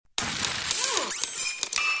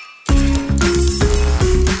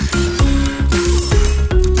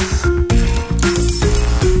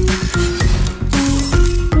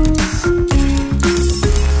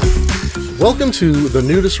Welcome to The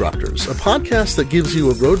New Disruptors, a podcast that gives you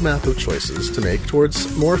a roadmap of choices to make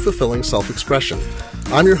towards more fulfilling self-expression.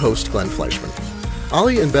 I'm your host, Glenn Fleischman.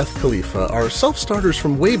 Ali and Beth Khalifa are self-starters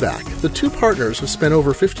from way back, the two partners who spent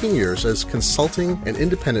over 15 years as consulting and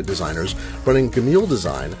independent designers running Gamil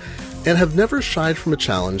Design and have never shied from a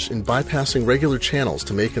challenge in bypassing regular channels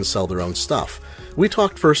to make and sell their own stuff. We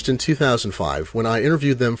talked first in 2005 when I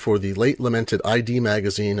interviewed them for the late-lamented ID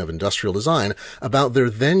magazine of industrial design about their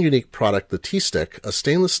then-unique product, the Tea Stick, a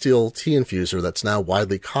stainless steel tea infuser that's now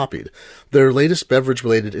widely copied. Their latest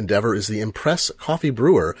beverage-related endeavor is the Impress coffee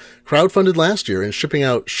brewer, crowdfunded last year and shipping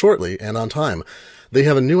out shortly and on time. They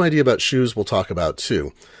have a new idea about shoes we'll talk about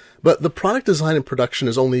too. But the product design and production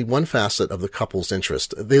is only one facet of the couple's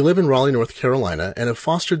interest. They live in Raleigh, North Carolina, and have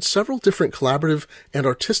fostered several different collaborative and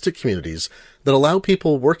artistic communities that allow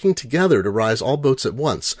people working together to rise all boats at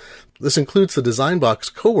once. This includes the Design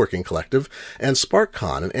Box Co-working Collective and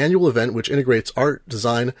SparkCon, an annual event which integrates art,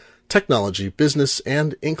 design, technology, business,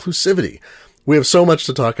 and inclusivity. We have so much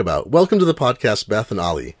to talk about. Welcome to the podcast, Beth and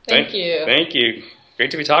Ali. Thank you. Thank you.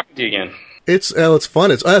 Great to be talking to you again. It's fun.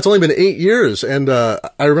 It's only been 8 years, and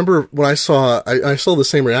I remember when I saw the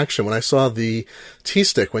same reaction when I saw the Tea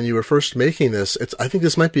Stick when you were first making this. I think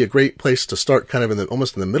this might be a great place to start, kind of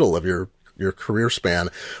almost in the middle of your career span,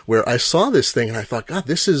 where I saw this thing and I thought, God,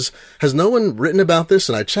 has no one written about this?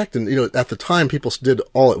 And I checked, and at the time people did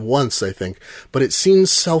all at once, I think, but it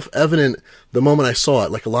seems self-evident the moment I saw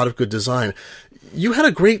it, like a lot of good design. You had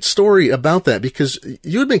a great story about that because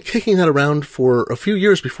you had been kicking that around for a few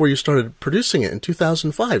years before you started producing it in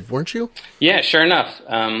 2005, weren't you? Yeah, sure enough.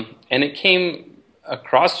 And it came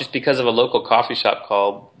across just because of a local coffee shop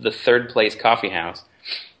called the Third Place Coffee House.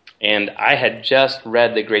 And I had just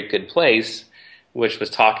read The Great Good Place, which was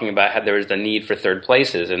talking about how there was the need for third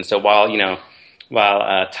places. And so while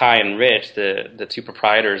Ty and Rich, the two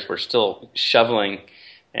proprietors, were still shoveling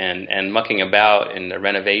and mucking about in the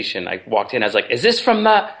renovation, I walked in. I was like, "Is this from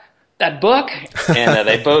that book?" And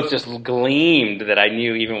they both just gleamed that I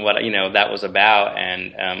knew even what that was about.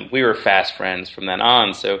 And we were fast friends from then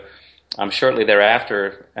on. So shortly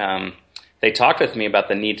thereafter, they talked with me about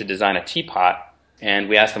the need to design a teapot, and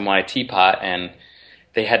we asked them why a teapot, and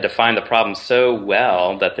they had defined the problem so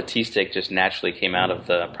well that the Tea Stick just naturally came out of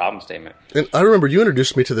the problem statement. And I remember you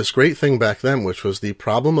introduced me to this great thing back then, which was the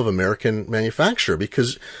problem of American manufacture.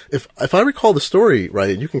 Because if I recall the story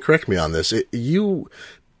right, you can correct me on this, you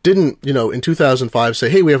didn't, in 2005 say,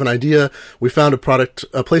 "Hey, we have an idea, we found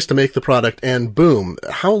a place to make the product," and boom.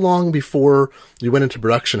 How long before you went into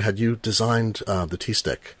production had you designed the Tea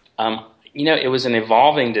Stick? It was an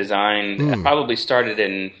evolving design. It probably started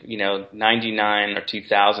in, 99 or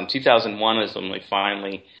 2000. 2001 was when we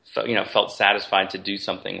finally, felt satisfied to do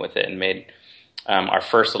something with it and made our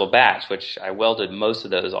first little batch, which I welded most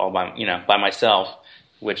of those all by myself,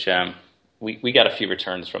 which we got a few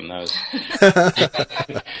returns from those.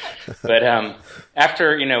 But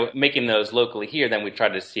after, making those locally here, then we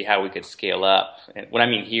tried to see how we could scale up. And when I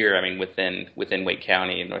mean here, I mean within Wake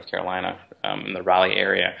County in North Carolina, in the Raleigh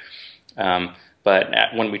area. But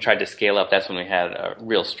when we tried to scale up, that's when we had a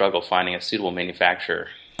real struggle finding a suitable manufacturer.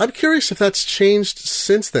 I'm curious if that's changed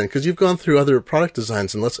since then, because you've gone through other product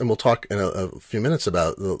designs, and we'll talk in a few minutes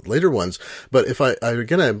about the later ones. But if I'm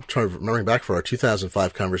remembering back for our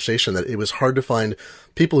 2005 conversation, that it was hard to find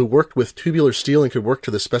people who worked with tubular steel and could work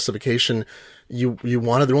to the specification you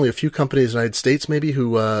wanted. There were only a few companies in the United States maybe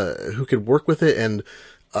who could work with it, and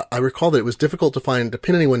I recall that it was difficult to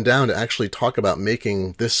pin anyone down to actually talk about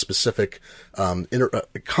making this specific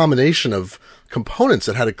combination of components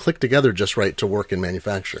that had to click together just right to work in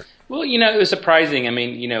manufacture. Well, it was surprising. I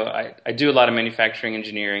mean, I do a lot of manufacturing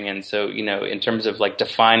engineering, and so, in terms of like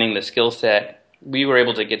defining the skill set, we were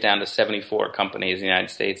able to get down to 74 companies in the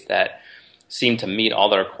United States that seemed to meet all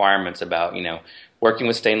the requirements about, working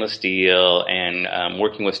with stainless steel and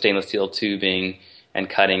working with stainless steel tubing and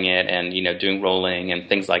cutting it and, doing rolling and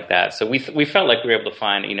things like that. So we felt like we were able to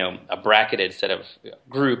find, a bracketed set of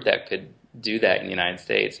group that could do that in the United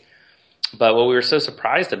States. But what we were so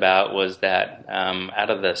surprised about was that out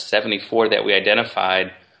of the 74 that we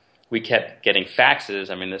identified, we kept getting faxes.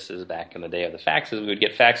 I mean, this is back in the day of the faxes. We would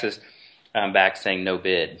get faxes back saying no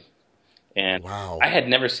bid. And wow. I had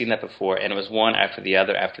never seen that before, and it was one after the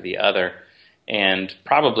other. And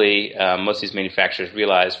probably most of these manufacturers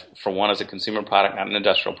realize, for one, it's a consumer product, not an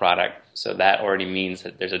industrial product. So that already means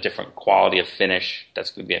that there's a different quality of finish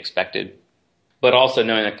that's going to be expected. But also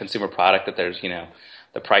knowing a consumer product, that there's,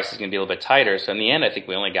 the price is going to be a little bit tighter. So in the end, I think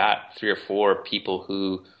we only got 3 or 4 people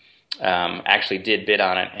who actually did bid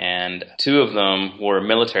on it, and two of them were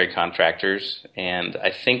military contractors, and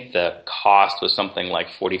I think the cost was something like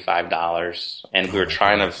 $45, and we were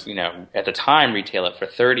trying to, at the time, retail it for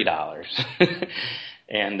 $30,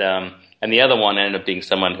 and the other one ended up being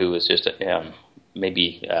someone who was just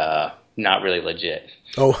maybe not really legit.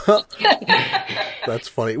 Oh, that's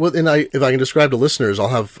funny. Well, and if I can describe to listeners, I'll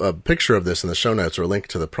have a picture of this in the show notes or a link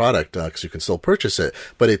to the product because you can still purchase it.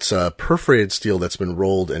 But it's perforated steel that's been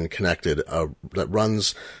rolled and connected that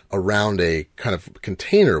runs around a kind of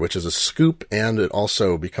container, which is a scoop, and it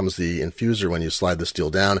also becomes the infuser when you slide the steel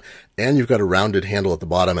down. And you've got a rounded handle at the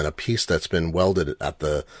bottom and a piece that's been welded at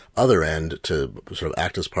the other end to sort of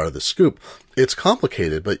act as part of the scoop. It's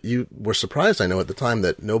complicated, but you were surprised, I know, at the time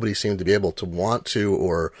that nobody seemed to be able to want to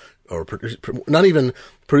or not even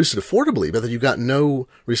produce it affordably, but that you got no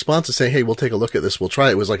response to saying, hey, we'll take a look at this, we'll try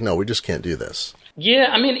it. It was like, no, we just can't do this. Yeah,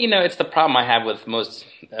 I mean, it's the problem I have with most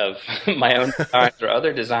of my own designs or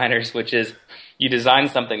other designers, which is you design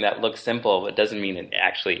something that looks simple, but doesn't mean it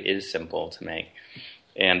actually is simple to make.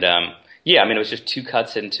 And yeah, I mean, it was just two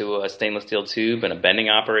cuts into a stainless steel tube and a bending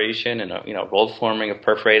operation and a rolled forming of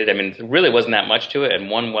perforated. I mean, there really wasn't that much to it, and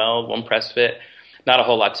one weld, one press fit. Not a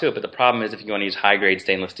whole lot to it, but the problem is if you want to use high-grade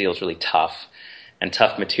stainless steel, it's really tough. And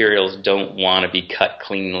tough materials don't want to be cut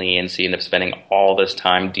cleanly, and so you end up spending all this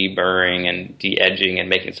time deburring and de-edging and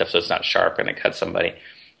making stuff so it's not sharp and it cuts somebody.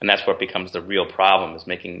 And that's what becomes the real problem, is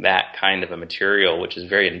making that kind of a material, which is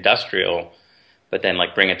very industrial, but then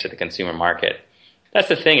bring it to the consumer market. That's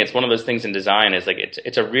the thing. It's one of those things in design is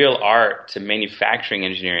it's a real art to manufacturing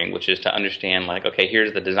engineering, which is to understand okay,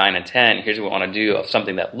 here's the design intent, here's what we want to do of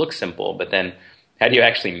something that looks simple, but then how do you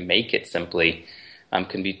actually make it simply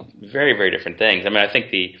can be very, very different things. I mean, I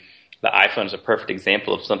think the iPhone is a perfect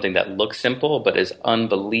example of something that looks simple but is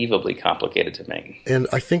unbelievably complicated to make. And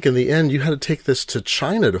I think in the end, you had to take this to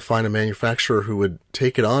China to find a manufacturer who would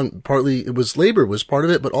take it on. Partly it was labor was part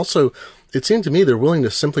of it, but also it seemed to me they're willing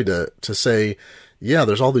to simply to say, yeah,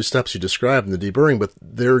 there's all these steps you described in the deburring, but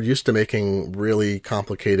they're used to making really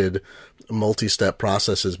complicated multi-step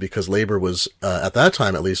processes because labor was, at that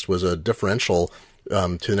time at least, was a differential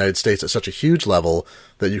to the United States at such a huge level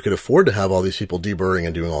that you could afford to have all these people deburring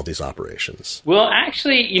and doing all these operations. Well,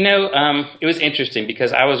 actually, it was interesting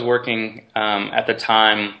because I was working at the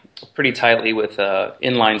time pretty tightly with an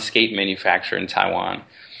inline skate manufacturer in Taiwan.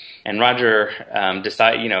 And Roger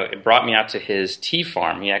decided, it brought me out to his tea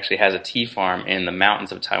farm. He actually has a tea farm in the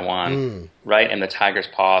mountains of Taiwan, right in the Tiger's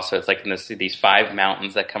Paw. So it's in these 5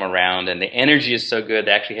 mountains that come around, and the energy is so good.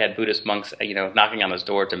 They actually had Buddhist monks, knocking on his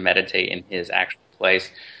door to meditate in his actual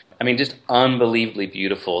place. I mean, just unbelievably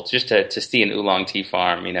beautiful. Just to see an oolong tea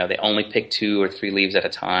farm, they only pick 2 or 3 leaves at a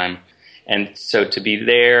time. And so to be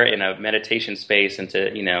there in a meditation space and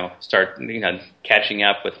to, start, catching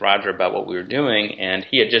up with Roger about what we were doing. And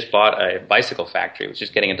he had just bought a bicycle factory, was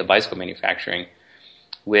just getting into bicycle manufacturing,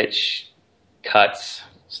 which cuts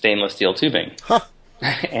stainless steel tubing. Huh.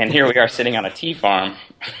 And here we are sitting on a tea farm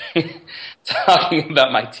talking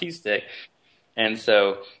about my tea stick. And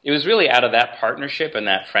so it was really out of that partnership and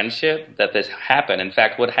that friendship that this happened. In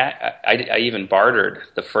fact, I even bartered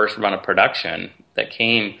the first run of production that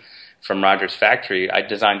came from Roger's factory. I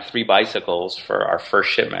designed 3 bicycles for our first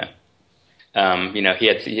shipment. He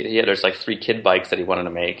had there's 3 kid bikes that he wanted to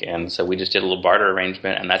make, and so we just did a little barter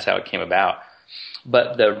arrangement, and that's how it came about.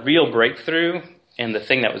 But the real breakthrough and the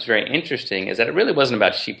thing that was very interesting is that it really wasn't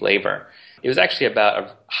about cheap labor. It was actually about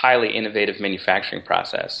a highly innovative manufacturing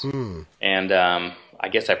process. And I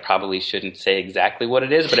guess I probably shouldn't say exactly what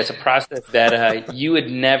it is, but it's a process that you would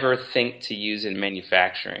never think to use in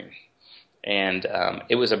manufacturing. And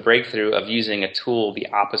it was a breakthrough of using a tool the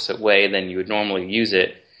opposite way than you would normally use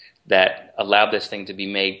it that allowed this thing to be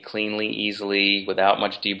made cleanly, easily, without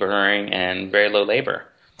much deburring, and very low labor.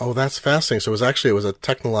 Oh, that's fascinating. So it was a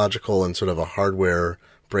technological and sort of a hardware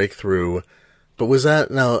breakthrough. But was that,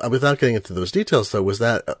 now, without getting into those details, though, was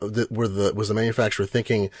the manufacturer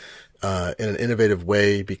thinking in an innovative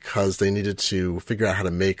way because they needed to figure out how to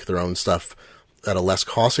make their own stuff at a less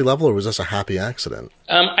costly level, or was this a happy accident?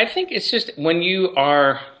 I think it's just when you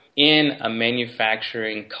are in a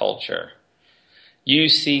manufacturing culture, you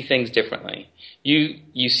see things differently.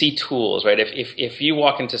 You see tools, right? If you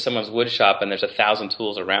walk into someone's wood shop and there's 1,000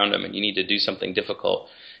 tools around them and you need to do something difficult,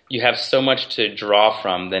 you have so much to draw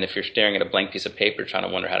from than if you're staring at a blank piece of paper trying to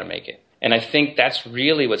wonder how to make it. And I think that's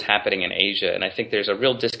really what's happening in Asia. And I think there's a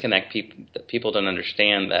real disconnect that people don't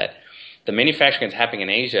understand, that the manufacturing that's happening in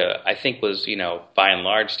Asia, I think was, by and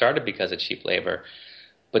large started because of cheap labor.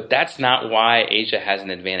 But that's not why Asia has an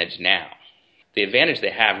advantage now. The advantage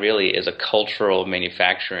they have really is a cultural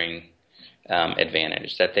manufacturing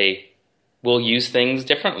advantage, that they we'll use things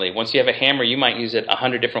differently. Once you have a hammer, you might use it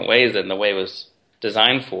 100 different ways than the way it was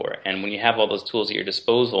designed for. And when you have all those tools at your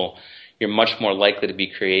disposal, you're much more likely to be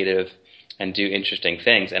creative and do interesting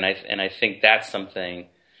things. And I think that's something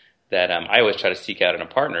that I always try to seek out in a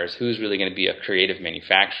partner, is who's really going to be a creative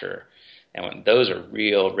manufacturer. And those are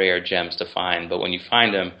real rare gems to find. But when you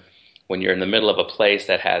find them, when you're in the middle of a place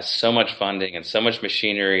that has so much funding and so much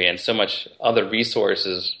machinery and so much other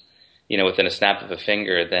resources, within a snap of a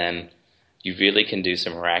finger, then you really can do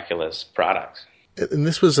some miraculous products. And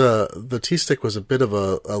this was the T-Stick was a bit of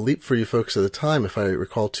a leap for you folks at the time, if I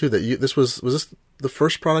recall too, that was this the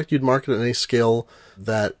first product you'd marketed at any scale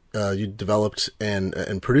that you developed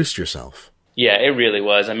and produced yourself? Yeah, it really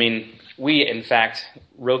was. I mean, we in fact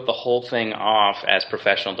wrote the whole thing off as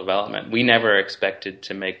professional development. We never expected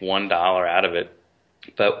to make $1 out of it.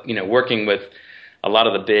 But, working with a lot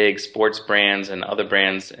of the big sports brands and other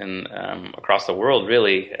brands and across the world,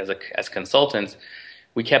 really, as consultants,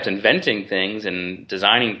 we kept inventing things and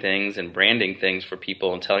designing things and branding things for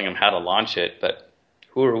people and telling them how to launch it. But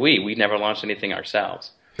who are we? We never launched anything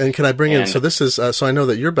ourselves. And can I bring in? So this is. So I know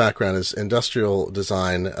that your background is industrial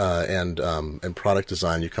design and product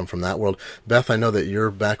design. You come from that world. Beth, I know that your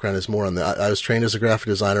background is more on the. I was trained as a graphic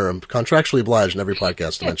designer. I'm contractually obliged in every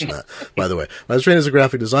podcast to mention that. By the way, I was trained as a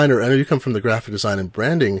graphic designer. I know you come from the graphic design and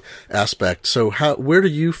branding aspect. So where do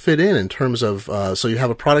you fit in terms of? So you have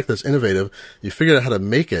a product that's innovative. You figured out how to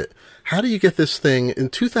make it. How do you get this thing in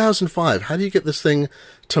 2005? How do you get this thing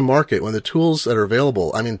to market when the tools that are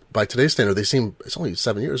available, I mean, by today's standard, it's only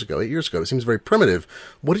 8 years ago, it seems very primitive.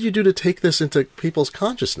 What do you do to take this into people's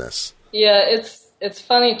consciousness? Yeah, it's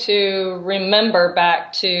funny to remember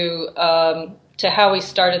back to how we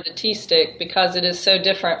started the T-Stick, because it is so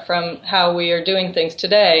different from how we are doing things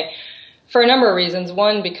today for a number of reasons.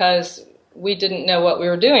 One, because we didn't know what we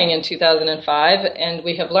were doing in 2005, and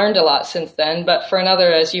we have learned a lot since then. But for another,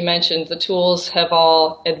 as you mentioned, the tools have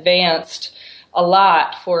all advanced a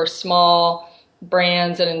lot for small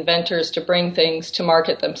brands and inventors to bring things to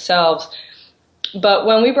market themselves. But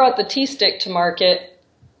when we brought the T-Stick to market,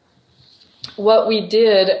 what we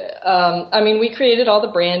did, we created all the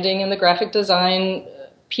branding and the graphic design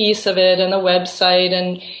piece of it and the website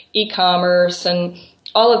and e-commerce, and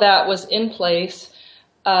all of that was in place.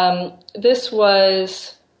 This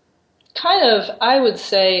was kind of, I would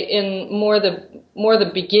say, in more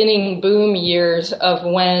the beginning boom years of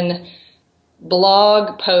when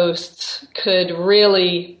blog posts could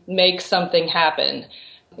really make something happen.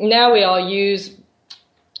 Now we all use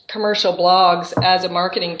commercial blogs as a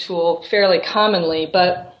marketing tool fairly commonly,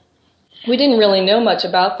 but we didn't really know much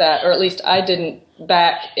about that, or at least I didn't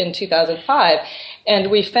back in 2005.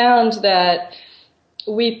 And we found that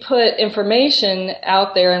we put information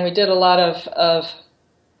out there, and we did a lot of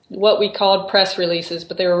what we called press releases,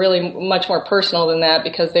 but they were really much more personal than that,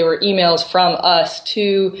 because they were emails from us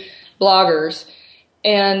to bloggers,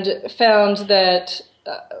 and found that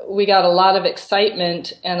we got a lot of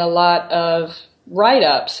excitement and a lot of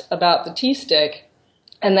write-ups about the T-Stick,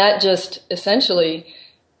 and that just essentially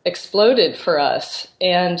exploded for us.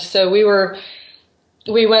 And so we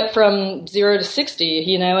went from 0 to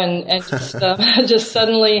 60, and just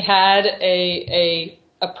suddenly had a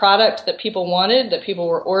product that people wanted, that people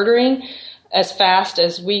were ordering as fast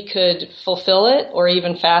as we could fulfill it, or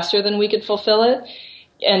even faster than we could fulfill it.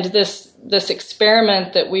 And this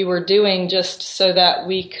experiment that we were doing just so that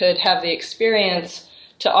we could have the experience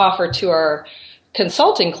to offer to our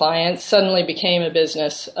consulting clients suddenly became a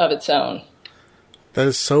business of its own. That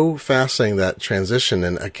is so fascinating, that transition.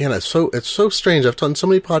 And again, it's so strange. I've done so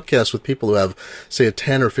many podcasts with people who have, say, a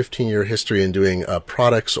 10 or 15 year history in doing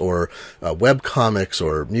products or web comics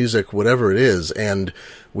or music, whatever it is. And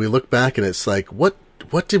we look back and it's like,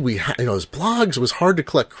 what did we have? It was blogs. It was hard to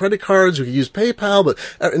collect credit cards. We could use PayPal, but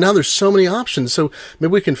now there's so many options. So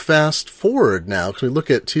maybe we can fast forward now, because we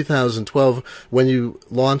look at 2012 when you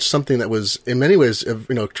launched something that was in many ways,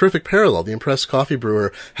 a terrific parallel. The Impress coffee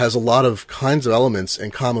brewer has a lot of kinds of elements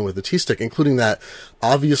in common with the T-Stick, including that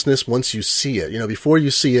obviousness once you see it. Before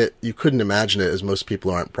you see it, you couldn't imagine it, as most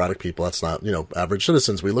people aren't product people. That's not, average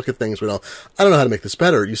citizens. We look at ththings, I don't know how to make this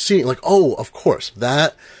better. You see it like, oh, of course,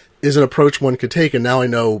 that is an approach one could take, and now I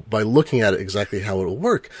know by looking at it exactly how it will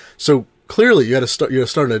work. So clearly, you had to start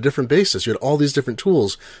on a different basis. You had all these different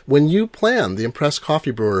tools. When you planned the Impress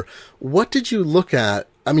Coffee Brewer, what did you look at?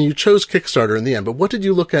 I mean, you chose Kickstarter in the end, but what did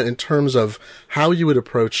you look at in terms of how you would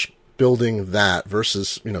approach building that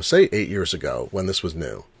versus, say 8 years ago when this was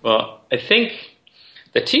new? Well, I think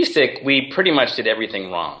the T-Stick, we pretty much did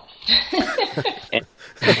everything wrong. And,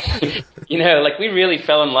 we really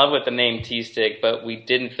fell in love with the name T-Stick, but we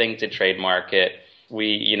didn't think to trademark it.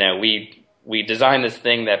 We we designed this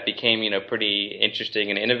thing that became, pretty interesting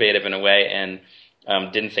and innovative in a way, and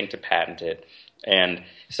didn't think to patent it. And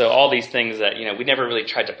so all these things that, we never really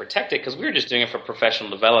tried to protect it because we were just doing it for professional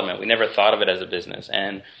development. We never thought of it as a business.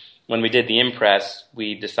 And when we did the Impress,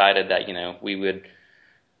 we decided that, we would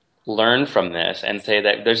learn from this and say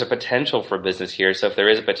that there's a potential for business here. So if there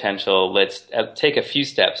is a potential, let's take a few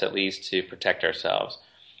steps at least to protect ourselves.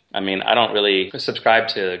 I mean, I don't really subscribe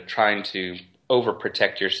to trying to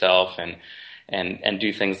overprotect yourself and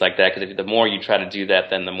do things like that, because the more you try to do that,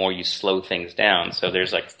 then the more you slow things down. So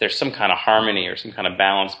there's some kind of harmony or some kind of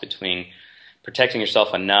balance between protecting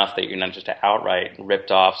yourself enough that you're not just outright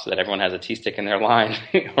ripped off so that everyone has a tea stick in their line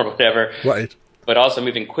or whatever. Right. But also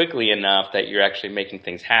moving quickly enough that you're actually making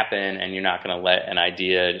things happen and you're not going to let an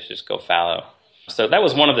idea just go fallow. So that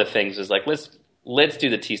was one of the things, is like, let's do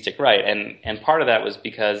the tea stick right. And part of that was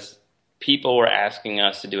because people were asking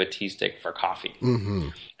us to do a tea stick for coffee. Mm-hmm.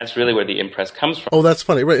 That's really where the Impress comes from. Oh, that's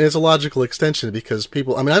funny. Right. It's a logical extension because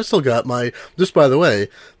people, I've still got just by the way,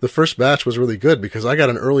 the first batch was really good because I got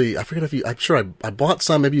an early, I forget I'm sure I bought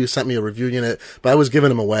some, maybe you sent me a review unit, but I was giving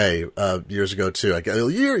them away, years ago too. I got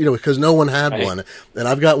a year, because no one had one. And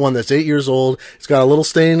I've got one that's 8 years old. It's got a little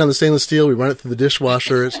stain on the stainless steel. We run it through the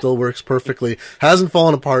dishwasher. It still works perfectly. Hasn't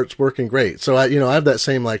fallen apart. It's working great. So I have that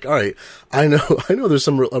same all right, I know there's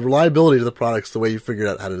some reliability to the products the way you figured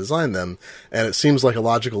out how to design them. And it seems like a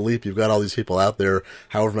logical leap. You've got all these people out there,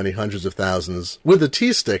 however many hundreds of thousands, with a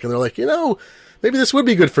tea stick, and they're like, maybe this would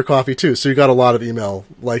be good for coffee too. So you got a lot of email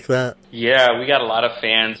like that. Yeah, we got a lot of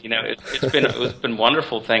fans. It's been a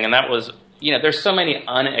wonderful thing, and that was, there's so many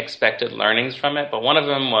unexpected learnings from it. But one of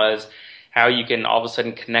them was how you can all of a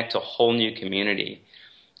sudden connect to a whole new community.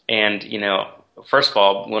 And first of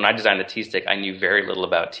all, when I designed the tea stick, I knew very little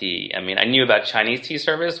about tea. I knew about Chinese tea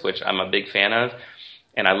service, which I'm a big fan of.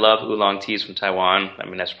 And I love oolong teas from Taiwan.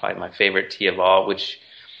 That's probably my favorite tea of all, which,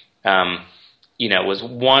 was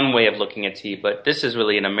one way of looking at tea. But this is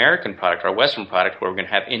really an American product or a Western product where we're going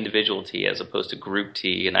to have individual tea as opposed to group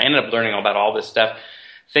tea. And I ended up learning about all this stuff,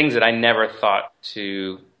 things that I never thought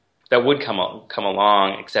that would come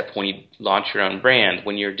along, except when you launch your own brand.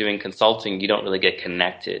 When you're doing consulting, you don't really get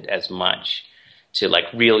connected as much to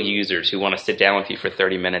real users who want to sit down with you for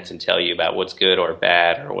 30 minutes and tell you about what's good or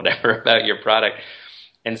bad or whatever about your product.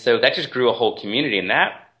 And so that just grew a whole community, and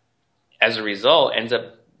that, as a result, ends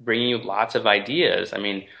up bringing you lots of ideas.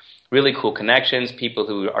 Really cool connections, people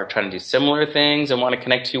who are trying to do similar things and want to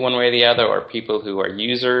connect to you one way or the other, or people who are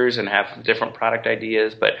users and have different product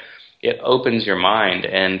ideas. But it opens your mind,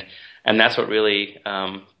 and that's what really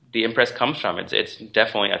the Impress comes from. It's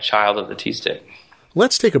definitely a child of the tea stick.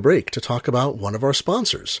 Let's take a break to talk about one of our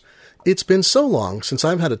sponsors. It's been so long since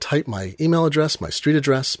I've had to type my email address, my street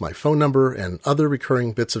address, my phone number, and other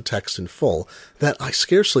recurring bits of text in full that I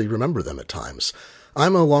scarcely remember them at times.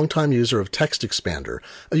 I'm a longtime user of Text Expander,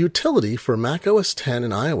 a utility for Mac OS X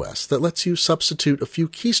and iOS that lets you substitute a few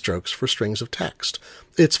keystrokes for strings of text.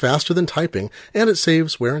 It's faster than typing, and it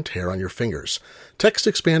saves wear and tear on your fingers. Text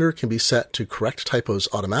Expander can be set to correct typos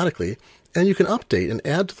automatically, and you can update and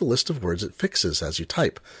add to the list of words it fixes as you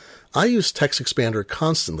type. I use Text Expander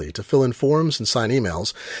constantly to fill in forms and sign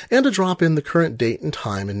emails, and to drop in the current date and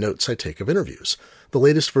time in notes I take of interviews. The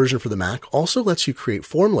latest version for the Mac also lets you create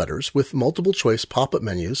form letters with multiple choice pop-up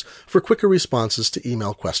menus for quicker responses to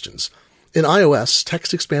email questions. In iOS,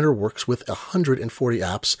 Text Expander works with 140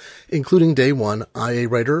 apps, including Day One, IA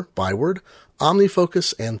Writer, Byword,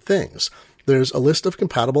 OmniFocus, and Things. There's a list of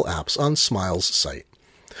compatible apps on Smile's site.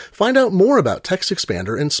 Find out more about Text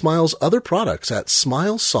Expander and Smile's other products at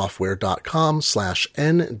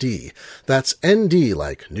smilesoftware.com/ND. That's ND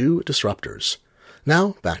like new disruptors.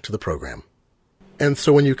 Now, back to the program. And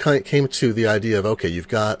so when you came to the idea of, okay, you've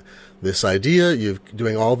got this idea, you're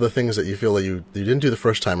doing all the things that you feel that you didn't do the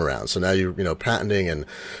first time around. So now you're, patenting and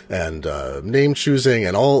name choosing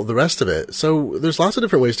and all the rest of it. So there's lots of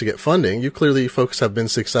different ways to get funding. You clearly, folks, have been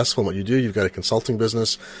successful in what you do. You've got a consulting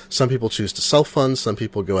business. Some people choose to self-fund. Some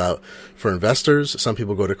people go out for investors. Some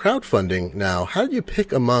people go to crowdfunding. Now, how do you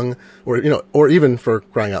pick among, or even for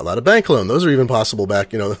crying out loud, a bank loan? Those are even possible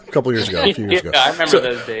back, a couple years ago, a few years ago. I remember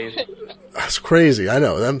those days. That's crazy. I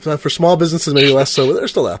know. For small businesses, maybe less so, but they're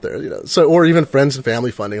still out there, So, or even friends and family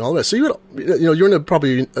funding, all that. So you're in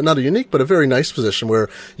probably not a unique, but a very nice position where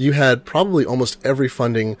you had probably almost every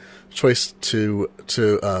funding choice to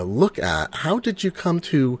look at. How did you come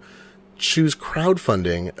to choose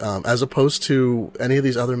crowdfunding as opposed to any of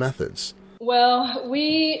these other methods? Well,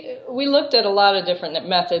 we looked at a lot of different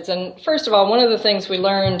methods, and first of all, one of the things we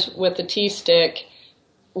learned with the tea stick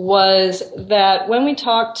was that when we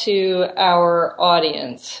talk to our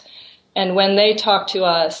audience, And when they talked to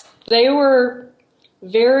us, they were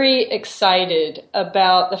very excited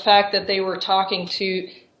about the fact that they were talking to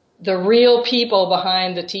the real people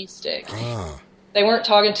behind the tea stick. They weren't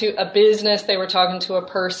talking to a business, they were talking to a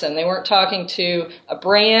person. They weren't talking to a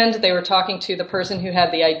brand, they were talking to the person who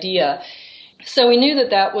had the idea. So we knew that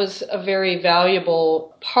that was a very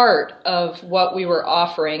valuable part of what we were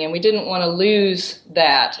offering, and we didn't want to lose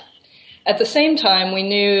that. At the same time, we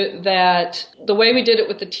knew that the way we did it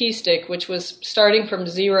with the tea stick, which was starting from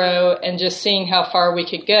zero and just seeing how far we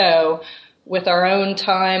could go with our own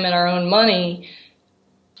time and our own money,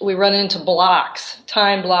 we run into blocks,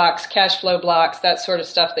 time blocks, cash flow blocks, that sort of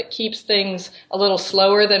stuff that keeps things a little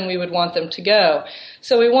slower than we would want them to go.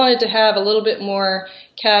 So we wanted to have a little bit more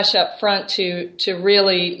cash up front to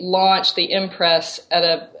really launch the Impress at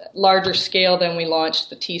a larger scale than we launched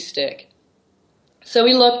the tea stick. So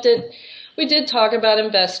we did talk about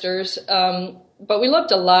investors, but we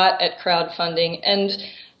looked a lot at crowdfunding, and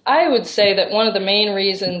I would say that one of the main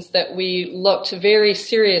reasons that we looked very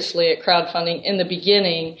seriously at crowdfunding in the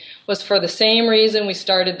beginning was for the same reason we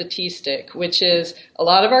started the tea stick, which is a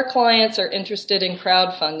lot of our clients are interested in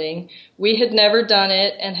crowdfunding. We had never done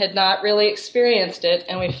it and had not really experienced it,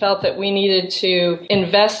 and we felt that we needed to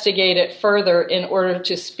investigate it further in order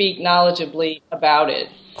to speak knowledgeably about it.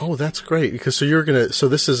 Oh, that's great. Because so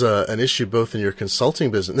this is an issue both in your consulting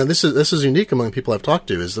business. Now, this is unique among people I've talked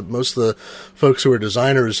to, is that most of the folks who are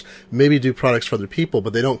designers maybe do products for other people,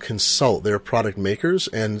 but they don't consult. They're product makers.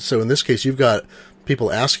 And so in this case, you've got people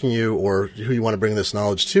asking you, or who you want to bring this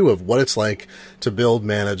knowledge to, of what it's like to build,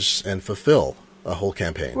 manage, and fulfill a whole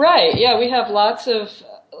campaign. Right. Yeah, we have lots of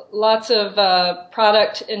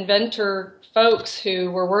product inventor folks who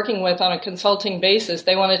we're working with on a consulting basis.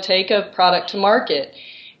 They want to take a product to market.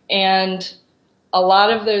 And a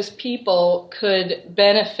lot of those people could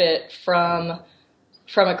benefit from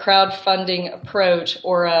a crowdfunding approach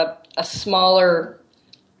or a smaller.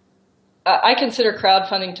 I consider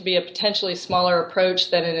crowdfunding to be a potentially smaller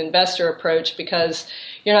approach than an investor approach, because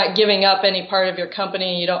you're not giving up any part of your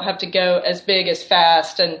company. You don't have to go as big as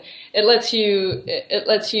fast, and it lets you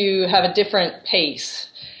have a different pace.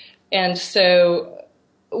 And so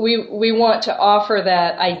we want to offer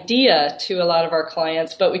that idea to a lot of our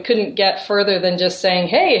clients, but we couldn't get further than just saying,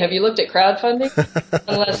 "Hey, have you looked at crowdfunding?"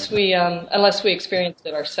 unless we experienced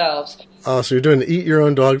it ourselves. Oh, so you're doing the eat your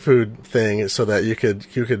own dog food thing so that you could,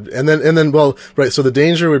 and then, well, right. So the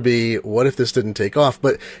danger would be, what if this didn't take off?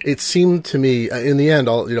 But it seemed to me, in the end,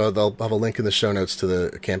 they'll have a link in the show notes to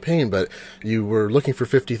the campaign, but you were looking for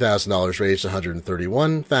 $50,000, raised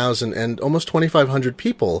 $131,000, and almost 2,500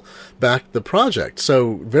 people backed the project.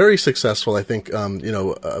 So very successful, I think, among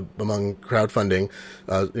crowdfunding,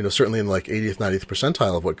 certainly in like 80th, 90th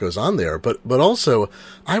percentile of what goes on there. But also,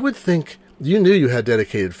 I would think, you knew you had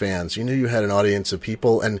dedicated fans. You knew you had an audience of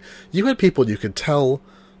people, and you had people you could tell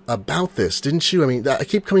about this, didn't you? I mean, I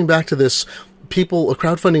keep coming back to this.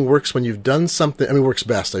 Crowdfunding works when you've done something. I mean, works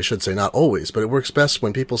best, I should say, not always, but it works best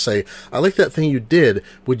when people say, "I like that thing you did.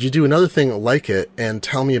 Would you do another thing like it and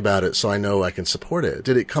tell me about it so I know I can support it?"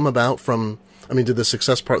 Did it come about from, did the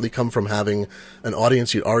success partly come from having an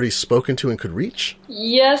audience you'd already spoken to and could reach?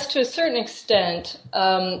 Yes, to a certain extent.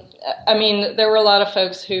 There were a lot of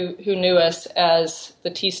folks who knew us as the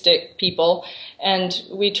Tea Stick people, and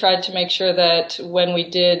we tried to make sure that when we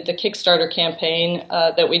did the Kickstarter campaign,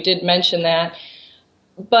 that we did mention that.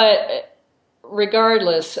 But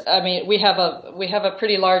regardless, we have a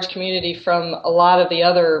pretty large community from a lot of the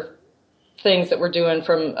other things that we're doing,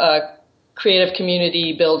 from creative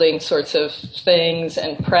community building sorts of things,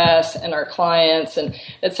 and press, and our clients, and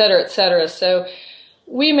et cetera, et cetera. So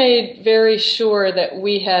we made very sure that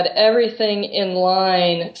we had everything in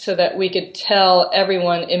line so that we could tell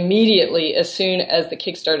everyone immediately as soon as the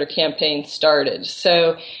Kickstarter campaign started.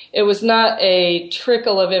 So it was not a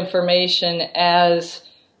trickle of information as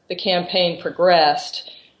the campaign progressed.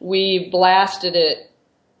 We blasted it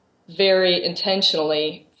very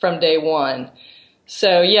intentionally from day one.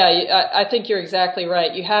 So yeah, I think you're exactly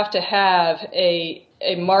right. You have to have a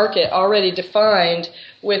market already defined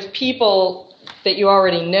with people that you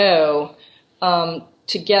already know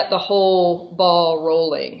to get the whole ball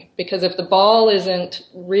rolling. Because if the ball isn't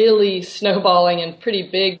really snowballing and pretty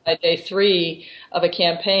big by day 3 of a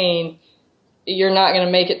campaign, you're not going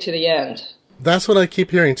to make it to the end. That's what I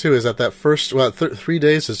keep hearing too, is that first 3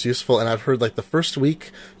 days is useful, and I've heard like the first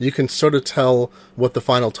week you can sort of tell what the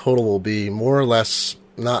final total will be, more or less,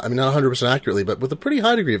 not 100% accurately, but with a pretty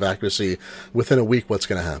high degree of accuracy within a week what's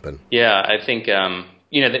going to happen. Yeah, I think and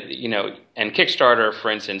Kickstarter,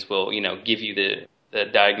 for instance, will give you the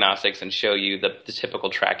diagnostics and show you the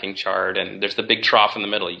typical tracking chart, and there's the big trough in the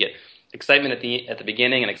middle. You get excitement at the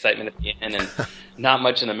beginning and excitement at the end, and not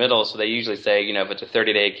much in the middle. So they usually say, if it's a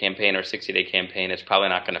 30-day campaign or a 60-day campaign, it's probably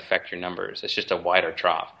not going to affect your numbers. It's just a wider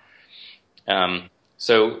trough.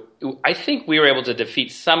 So I think we were able to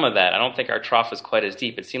defeat some of that. I don't think our trough was quite as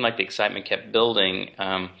deep. It seemed like the excitement kept building.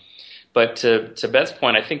 But to Beth's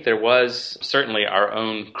point, I think there was certainly our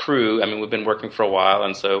own crew. I mean, we've been working for a while,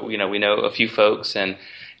 and so we know a few folks, and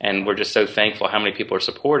we're just so thankful how many people are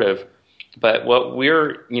supportive. But what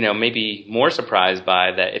we're maybe more surprised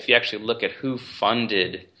by, that if you actually look at who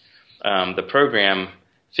funded the program,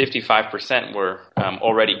 55% were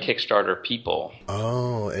already Kickstarter people.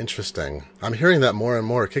 Oh, interesting. I'm hearing that more and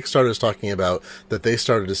more. Kickstarter is talking about that they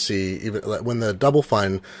started to see, even when the Double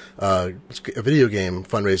Fine video game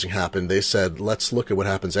fundraising happened, they said, let's look at what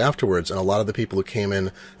happens afterwards. And a lot of the people who came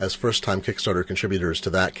in as first-time Kickstarter contributors to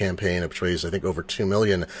that campaign, which raised, I think, over $2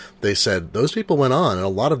 million, they said those people went on, and a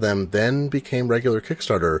lot of them then became regular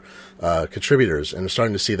Kickstarter contributors. And we're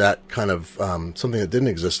starting to see that kind of something that didn't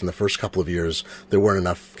exist in the first couple of years. There weren't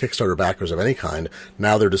enough Kickstarter backers of any kind.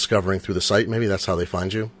 Now they're discovering through the site. Maybe that's how they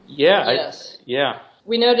find you. Yeah. Yes. Yeah.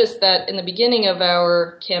 We noticed that in the beginning of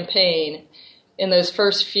our campaign, in those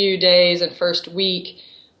first few days and first week,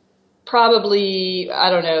 probably,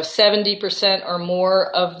 70% or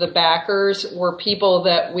more of the backers were people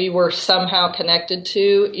that we were somehow connected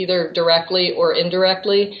to, either directly or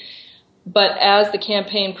indirectly. But as the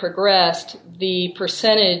campaign progressed, the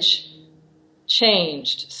percentage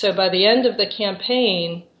changed. So by the end of the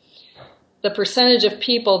campaign, the percentage of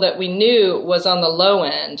people that we knew was on the low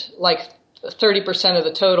end, like 30% of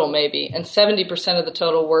the total maybe, and 70% of the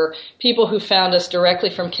total were people who found us directly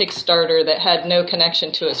from Kickstarter that had no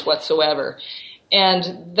connection to us whatsoever.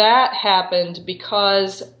 And that happened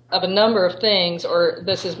because of a number of things, or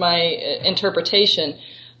this is my interpretation.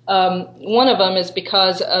 One of them is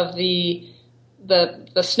because of the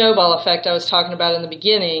snowball effect I was talking about in the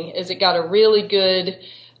beginning, is it got a really good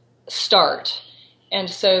start. And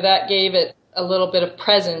so that gave it a little bit of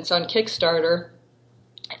presence on Kickstarter.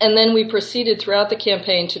 And then we proceeded throughout the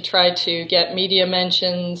campaign to try to get media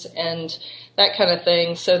mentions and that kind of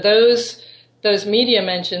thing. So those media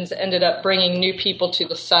mentions ended up bringing new people to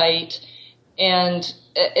the site, and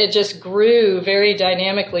it just grew very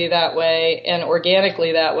dynamically that way and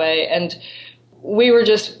organically that way. And we were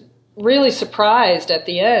just really surprised at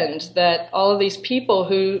the end that all of these people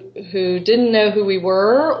who didn't know who we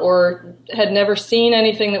were or had never seen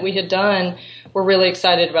anything that we had done were really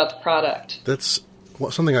excited about the product. That's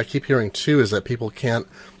something I keep hearing too, is that people can't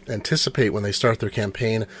anticipate when they start their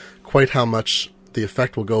campaign quite how much the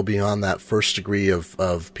effect will go beyond that first degree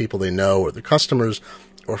of people they know or their customers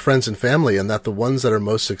or friends and family, and that the ones that are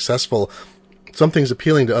most successful, something's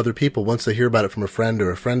appealing to other people once they hear about it from a friend or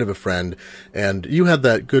a friend of a friend. And you had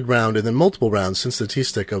that good round and then multiple rounds since the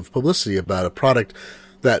T-Stick of publicity about a product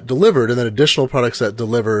that delivered and then additional products that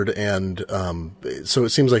delivered. And so it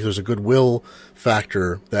seems like there's a goodwill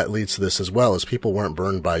factor that leads to this as well, as people weren't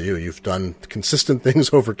burned by you. You've done consistent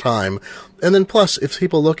things over time. And then plus, if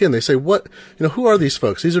people look in, they say, who are these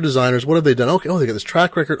folks? These are designers. What have they done? Okay. Oh, they got this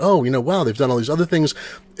track record. Oh, wow, they've done all these other things.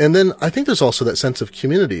 And then I think there's also that sense of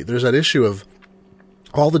community. There's that issue of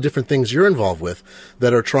all the different things you're involved with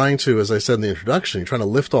that are trying to, as I said in the introduction, you're trying to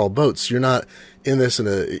lift all boats. You're not in this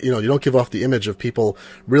you don't give off the image of people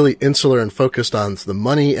really insular and focused on the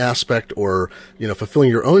money aspect or, fulfilling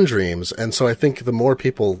your own dreams. And so I think the more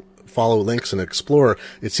people follow links and explore,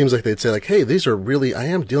 it seems like they'd say like, hey, these are really, I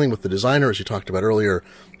am dealing with the designer, as you talked about earlier.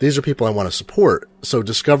 These are people I want to support. So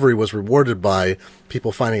discovery was rewarded by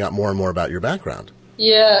people finding out more and more about your background.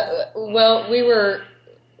 Yeah, well, we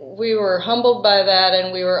were humbled by that,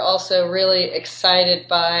 and we were also really excited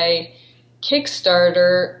by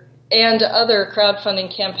Kickstarter and other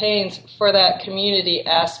crowdfunding campaigns for that community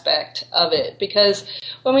aspect of it. Because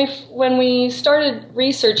when we started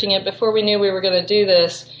researching it before we knew we were going to do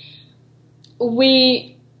this,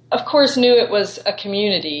 we, of course, knew it was a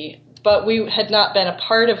community, but we had not been a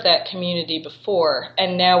part of that community before,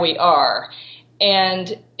 and now we are.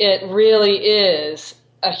 And it really is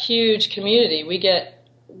a huge community. We get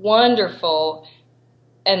wonderful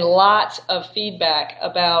and lots of feedback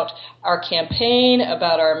about our campaign,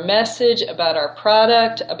 about our message, about our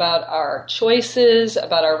product, about our choices,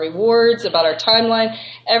 about our rewards, about our timeline,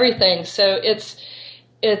 everything. So it's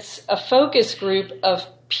a focus group of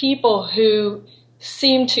people who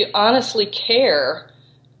seem to honestly care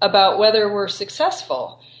about whether we're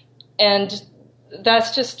successful. And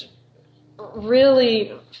that's just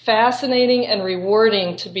really fascinating and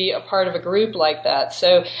rewarding to be a part of a group like that.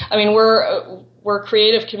 So, I mean, we're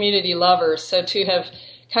creative community lovers, so to have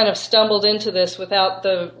kind of stumbled into this without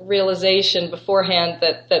the realization beforehand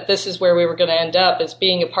that this is where we were going to end up, as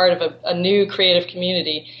being a part of a new creative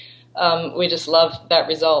community. We just love that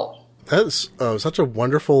result. That's such a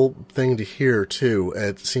wonderful thing to hear, too.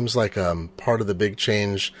 It seems like part of the big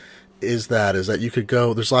change is that you could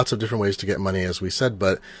go, there's lots of different ways to get money, as we said,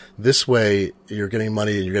 but this way you're getting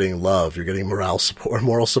money and you're getting love, you're getting moral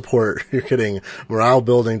support, you're getting morale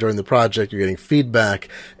building during the project, you're getting feedback,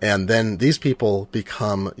 and then these people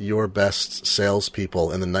become your best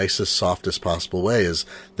salespeople in the nicest, softest possible way. Is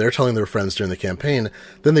they're telling their friends during the campaign,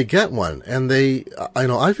 then they get one. And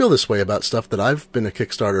I feel this way about stuff that I've been a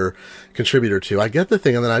Kickstarter contributor to. I get the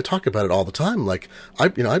thing and then I talk about it all the time. Like, I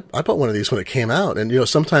bought one of these when it came out, and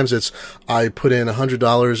sometimes it's, I put in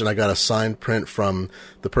 $100 and I got a signed print from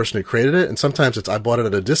the person who created it. And sometimes it's, I bought it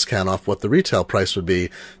at a discount off what the retail price would be.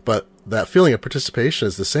 But that feeling of participation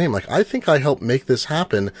is the same. Like, I think I helped make this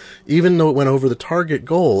happen, even though it went over the target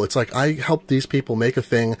goal. It's like, I helped these people make a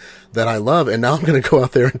thing that I love. And now I'm going to go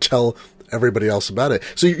out there and tell everybody else about it.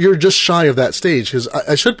 So you're just shy of that stage. Because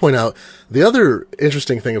I should point out, the other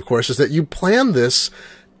interesting thing, of course, is that you planned this.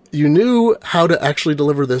 You knew how to actually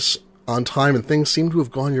deliver this on time, and things seem to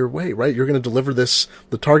have gone your way, right? You're going to deliver this.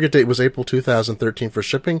 The target date was April 2013 for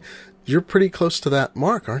shipping. You're pretty close to that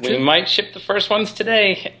mark, aren't you? We might ship the first ones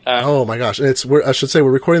today. Oh my gosh! And I should say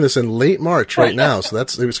we're recording this in late March right now, so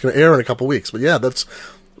it's going to air in a couple weeks. But yeah,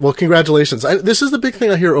 well, congratulations. This is the big thing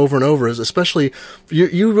I hear over and over, is especially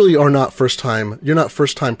you really are not you're not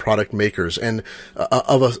first time product makers, and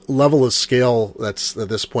of a level of scale that's at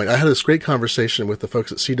this point. I had this great conversation with the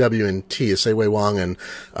folks at CW&T, Sei-Wei Wang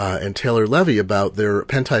and Taylor Levy, about their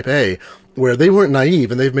Pen Type A, where they weren't naive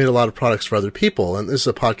and they've made a lot of products for other people. And this is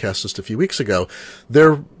a podcast just a few weeks ago.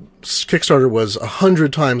 Their Kickstarter was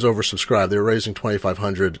 100 times oversubscribed. They were raising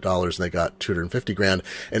 $2,500 and they got $250,000.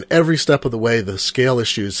 And every step of the way, the scale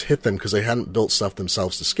issues hit them because they hadn't built stuff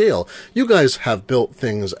themselves to scale. You guys have built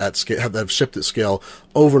things at scale, have shipped at scale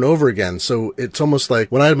over and over again. So it's almost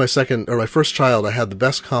like when I had my first child, I had the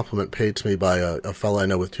best compliment paid to me by a fellow I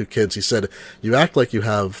know with 2 kids. He said, "You act like you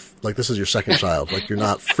have, like this is your second child, like you're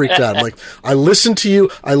not freaked out." I'm like, I listened to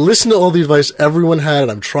you. I listened to all the advice everyone had,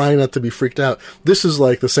 and I'm trying not to be freaked out. This is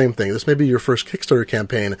like the same thing. This may be your first Kickstarter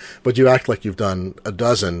campaign, but you act like you've done a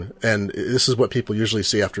dozen. And this is what people usually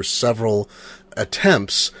see after several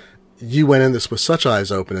attempts. You went in this with such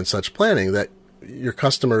eyes open and such planning that your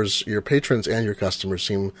customers, your patrons and your customers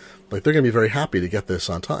seem like they're going to be very happy to get this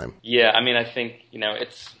on time. Yeah, I mean, I think,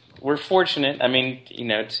 we're fortunate,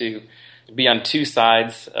 to be on two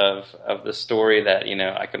sides of the story, that,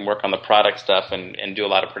 I can work on the product stuff and do a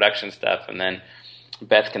lot of production stuff, and then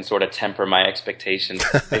Beth can sort of temper my expectations,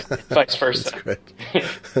 vice versa. That's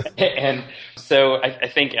great. And so I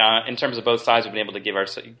think in terms of both sides, we've been able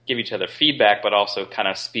to give each other feedback, but also kind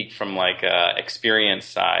of speak from like a experience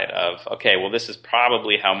side of, okay, well, this is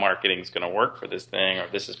probably how marketing is going to work for this thing, or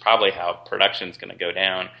this is probably how production is going to go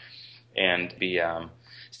down, and be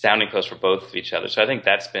sounding post for both of each other. So I think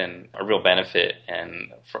that's been a real benefit,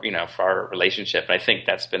 and for our relationship. And I think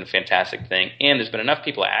that's been a fantastic thing. And there's been enough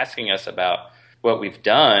people asking us about what we've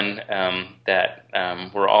done that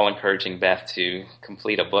we're all encouraging Beth to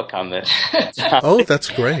complete a book on this. Oh, that's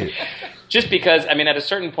great. Just because, at a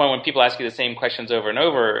certain point when people ask you the same questions over and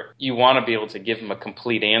over, you want to be able to give them a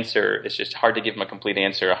complete answer. It's just hard to give them a complete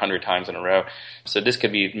answer 100 times in a row. So this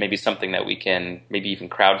could be maybe something that we can maybe even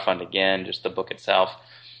crowdfund again, just the book itself,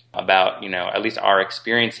 about, at least our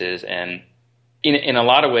experiences. And in a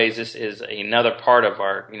lot of ways, this is another part of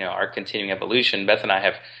our continuing evolution. Beth and I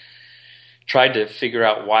have tried to figure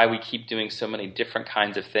out why we keep doing so many different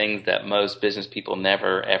kinds of things that most business people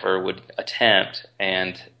never, ever would attempt.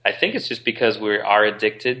 And I think it's just because we are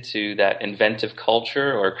addicted to that inventive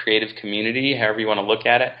culture or creative community, however you want to look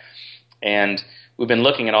at it. And we've been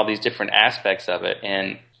looking at all these different aspects of it.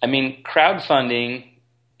 And crowdfunding,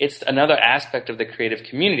 it's another aspect of the creative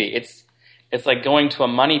community. It's like going to a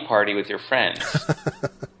money party with your friends.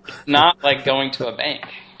 It's not like going to a bank.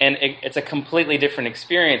 And it's a completely different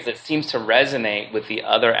experience that seems to resonate with the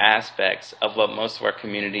other aspects of what most of our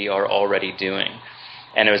community are already doing.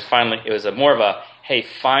 And it was more of a, hey,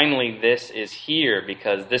 finally this is here,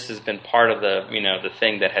 because this has been part of the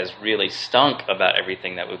thing that has really stunk about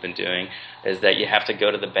everything that we've been doing, is that you have to go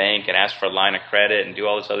to the bank and ask for a line of credit and do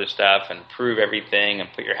all this other stuff and prove everything and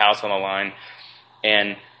put your house on the line.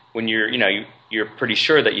 And when you're pretty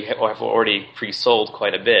sure that you have already pre-sold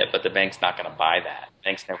quite a bit, but the bank's not going to buy that. The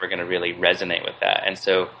bank's never going to really resonate with that. And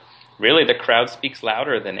so really the crowd speaks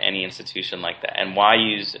louder than any institution like that. And why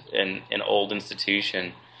use an old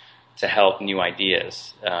institution to help new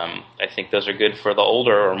ideas. I think those are good for the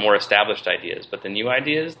older or more established ideas, but the new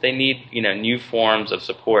ideas, they need, new forms of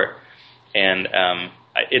support. And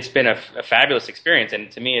it's been a fabulous experience.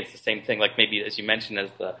 And to me, it's the same thing, like maybe as you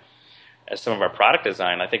mentioned, as some of our product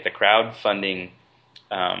design. I think the crowdfunding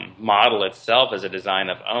model itself is a design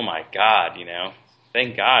of, oh my God,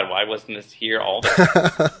 thank God, why wasn't this here all the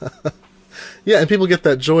time? Yeah, and people get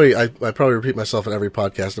that joy. I probably repeat myself in every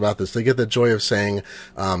podcast about this. They get the joy of saying,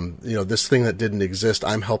 this thing that didn't exist,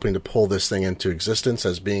 I'm helping to pull this thing into existence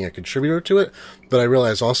as being a contributor to it. But I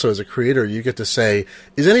realize also as a creator, you get to say,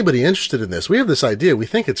 is anybody interested in this? We have this idea. We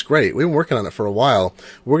think it's great. We've been working on it for a while.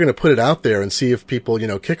 We're going to put it out there and see if people,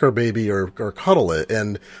 kick our baby or cuddle it.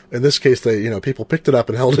 And in this case, people picked it up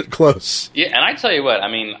and held it close. Yeah, and I tell you what,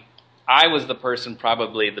 I was the person,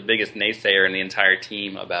 probably the biggest naysayer in the entire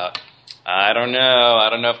team about, I don't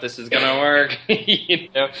know if this is going to work.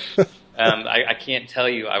 I can't tell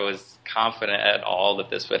you I was confident at all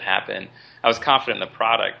that this would happen. I was confident in the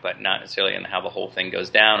product, but not necessarily in how the whole thing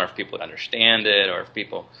goes down, or if people would understand it, or if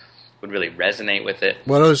people would really resonate with it.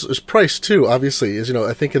 Well, there's price too. Obviously,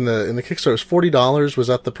 I think in the Kickstarter it was $40. Was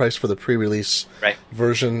that the price for the pre-release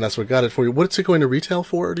version? That's what got it for you. What's it going to retail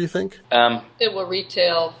for? Do you think? It will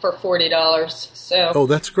retail for $40. So. Oh,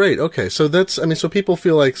 that's great. Okay, so that's so people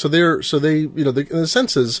feel like in the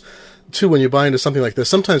sense is. Too, when you buy into something like this,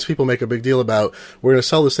 sometimes people make a big deal about, we're going to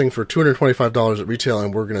sell this thing for $225 at retail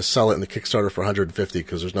and we're going to sell it in the Kickstarter for $150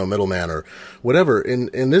 because there's no middleman or whatever.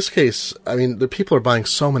 In this case, the people are buying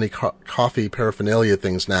so many coffee paraphernalia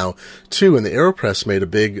things now too, and the AeroPress made a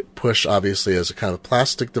big push, obviously, as a kind of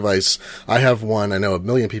plastic device. I have one. I know a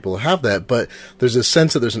million people have that, but there's this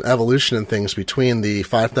sense that there's an evolution in things between the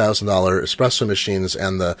 $5,000 espresso machines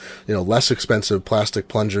and the less expensive plastic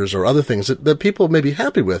plungers or other things that people may be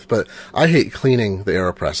happy with, but I hate cleaning the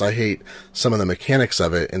AeroPress. I hate some of the mechanics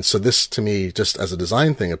of it. And so this, to me, just as a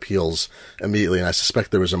design thing, appeals immediately. And I suspect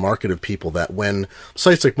there was a market of people that when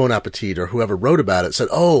sites like Bon Appetit or whoever wrote about it said,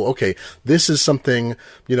 oh, okay, this is something,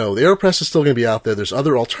 the AeroPress is still going to be out there. There's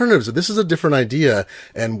other alternatives. This is a different idea.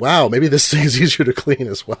 And wow, maybe this thing is easier to clean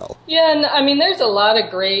as well. Yeah, and there's a lot of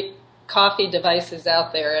great coffee devices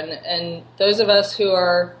out there. And those of us who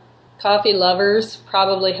are coffee lovers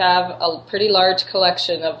probably have a pretty large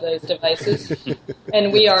collection of those devices,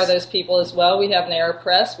 and we are those people as well. We have an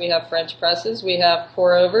AeroPress, we have French presses, we have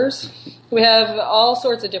pour-overs, we have all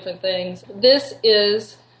sorts of different things. This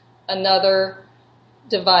is another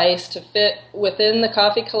device to fit within the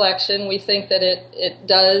coffee collection. We think that it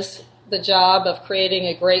does the job of creating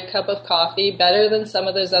a great cup of coffee better than some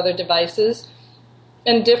of those other devices,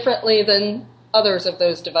 and differently than others of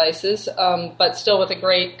those devices, but still with a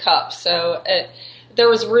great cup. So there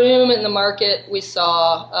was room in the market. We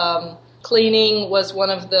saw cleaning was one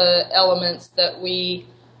of the elements that we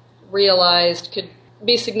realized could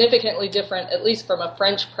be significantly different, at least from a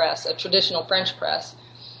French press, a traditional French press.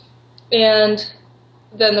 And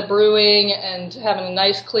then the brewing and having a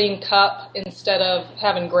nice clean cup instead of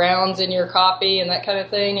having grounds in your coffee and that kind of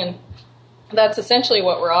thing. And that's essentially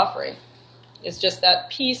what we're offering. It's just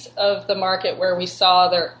that piece of the market where we saw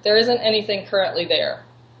there isn't anything currently there.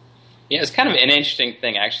 Yeah, it's kind of an interesting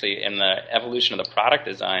thing, actually, in the evolution of the product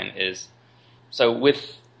design is, so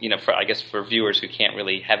with, for viewers who can't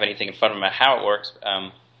really have anything in front of them about how it works,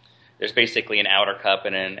 there's basically an outer cup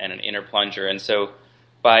and an inner plunger. And so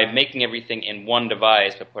by making everything in one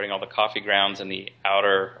device, by putting all the coffee grounds in the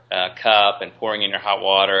outer cup and pouring in your hot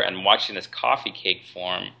water and watching this coffee cake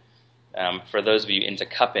form, for those of you into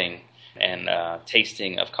cupping, and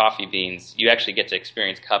tasting of coffee beans, you actually get to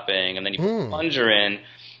experience cupping, and then you put the plunger in,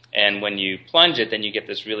 and when you plunge it, then you get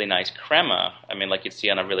this really nice crema, like you'd see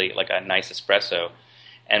on a nice espresso.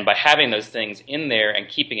 And by having those things in there and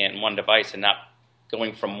keeping it in one device and not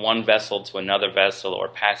going from one vessel to another vessel or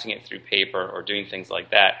passing it through paper or doing things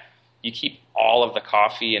like that, you keep all of the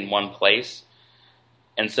coffee in one place.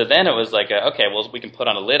 And so then it was like, okay, well, we can put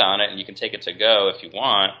on a lid on it, and you can take it to go if you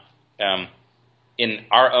want. In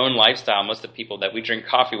our own lifestyle, most of the people that we drink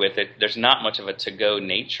coffee with, there's not much of a to-go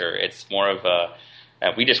nature. It's more of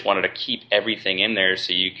we just wanted to keep everything in there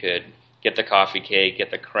so you could get the coffee cake,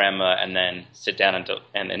 get the crema, and then sit down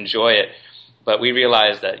and enjoy it. But we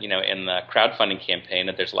realized that, in the crowdfunding campaign,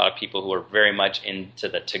 that there's a lot of people who are very much into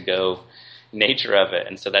the to-go nature of it.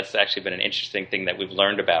 And so that's actually been an interesting thing that we've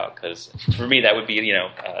learned about, because for me, that would be,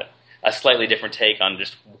 a slightly different take on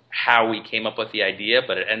just how we came up with the idea,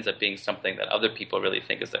 but it ends up being something that other people really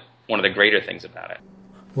think is one of the greater things about it.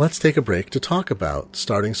 Let's take a break to talk about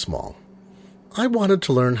starting small. I wanted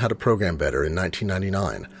to learn how to program better in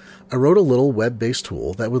 1999. I wrote a little web-based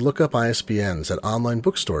tool that would look up ISBNs at online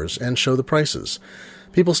bookstores and show the prices.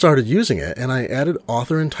 People started using it, and I added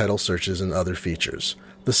author and title searches and other features.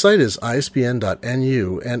 The site is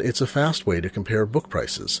isbn.nu, and it's a fast way to compare book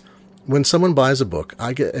prices. When someone buys a book,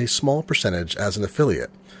 I get a small percentage as an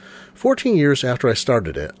affiliate. 14 years after I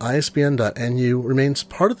started it, isbn.nu remains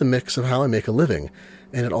part of the mix of how I make a living,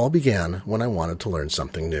 and it all began when I wanted to learn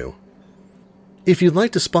something new. If you'd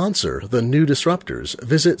like to sponsor the New Disruptors,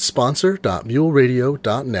 visit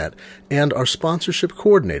sponsor.muleradio.net and our sponsorship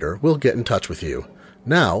coordinator will get in touch with you.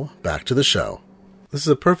 Now, back to the show. This is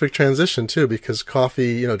a perfect transition, too, because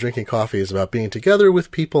coffee, drinking coffee is about being together with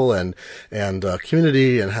people and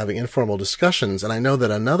community and having informal discussions. And I know that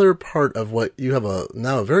another part of what you have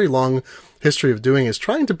now a very long history of doing is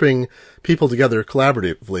trying to bring people together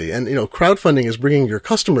collaboratively. And, crowdfunding is bringing your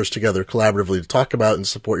customers together collaboratively to talk about and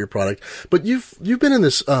support your product. But you've been in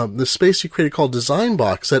this space you created called Design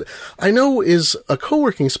Box that I know is a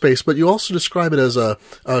co-working space, but you also describe it as a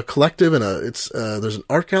collective and there's an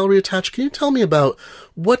art gallery attached. Can you tell me about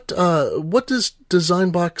what does Design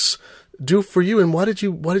Box do for you, and why did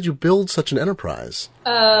you build such an enterprise?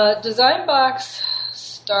 Design Box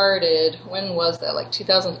started, when was that? Like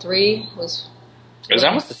 2003 It was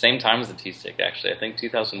almost the same time as the T-Stick, actually. I think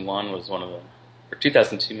 2001 was one of them, or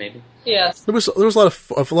 2002 maybe. Yes. There was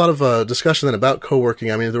a lot of discussion then about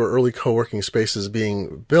co-working. I mean, there were early co-working spaces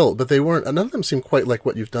being built, but none of them seemed quite like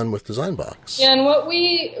what you've done with Design Box. Yeah, and what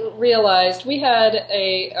we realized, we had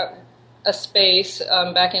a space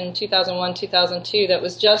back in 2001, 2002 that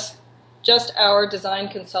was just our design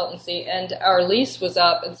consultancy, and our lease was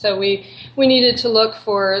up, and so we needed to look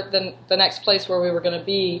for the next place where we were going to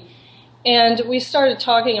be. And we started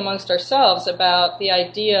talking amongst ourselves about the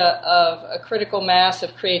idea of a critical mass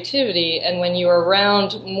of creativity, and when you're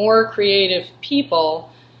around more creative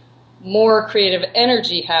people, more creative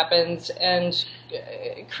energy happens, and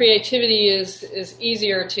creativity is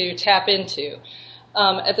easier to tap into.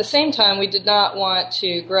 At the same time, we did not want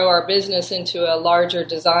to grow our business into a larger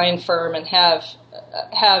design firm and have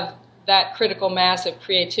that critical mass of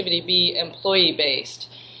creativity be employee-based.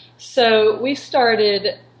 So we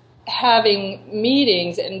started having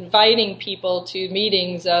meetings, inviting people to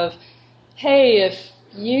meetings of, hey, if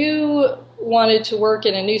you wanted to work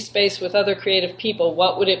in a new space with other creative people,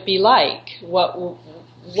 what would it be like? What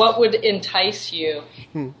would entice you?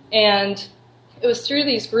 And it was through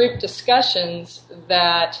these group discussions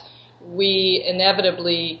that we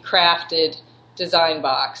inevitably crafted Design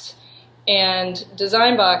Box. And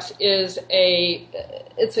Design Box is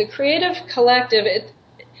it's a creative collective.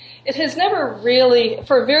 It has never really,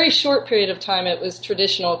 for a very short period of time, it was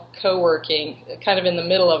traditional co-working, kind of in the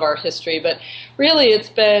middle of our history. But really it's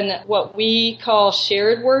been what we call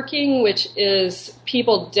shared working, which is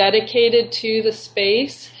people dedicated to the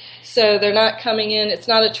space. So they're not coming in, it's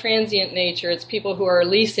not a transient nature, it's people who are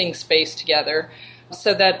leasing space together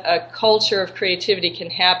so that a culture of creativity can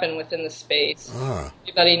happen within the space.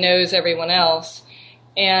 Everybody knows everyone else.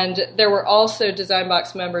 And there were also Design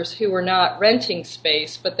Box members who were not renting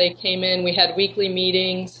space, but they came in, we had weekly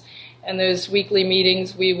meetings, and those weekly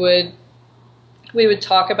meetings we would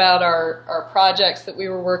talk about our projects that we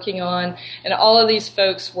were working on, and all of these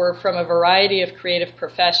folks were from a variety of creative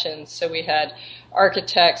professions. So we had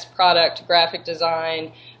architects, product, graphic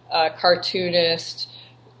design, cartoonists,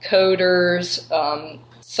 coders,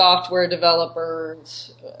 software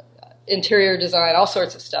developers, interior design, all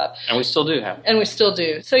sorts of stuff. And we still do have. And we still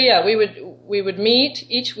do. So yeah, we would meet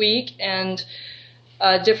each week, and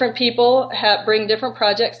different people bring different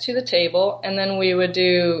projects to the table, and then we would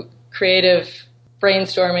do creative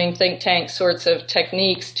brainstorming, think tank sorts of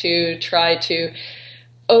techniques to try to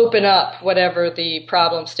open up whatever the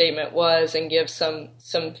problem statement was and give some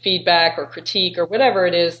feedback or critique or whatever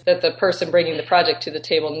it is that the person bringing the project to the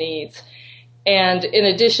table needs. And in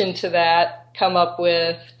addition to that, come up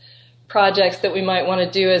with projects that we might want to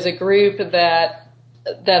do as a group that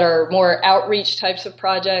are more outreach types of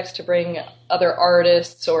projects to bring other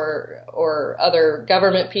artists or other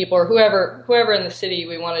government people or whoever in the city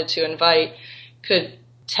we wanted to invite could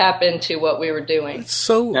tap into what we were doing. It's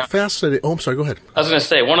so fascinating. Oh, I'm sorry, go ahead. I was going to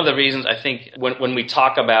say, one of the reasons I think when we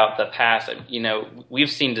talk about the past, we've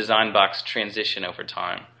seen Design Box transition over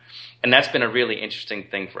time. And that's been a really interesting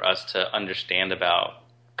thing for us to understand about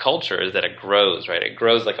culture, is that it grows, right? It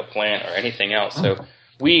grows like a plant or anything else. So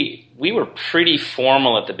we were pretty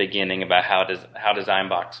formal at the beginning about how Design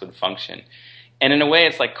Box would function. And in a way,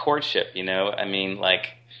 it's like courtship, I mean,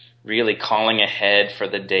 like, really calling ahead for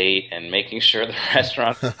the date and making sure the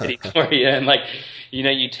restaurant's ready for you. And like,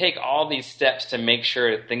 you take all these steps to make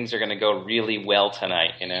sure things are going to go really well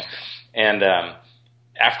tonight, And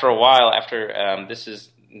after a while, this is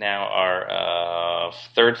now our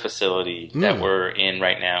third facility that we're in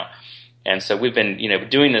right now. And so we've been,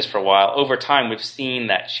 doing this for a while. Over time, we've seen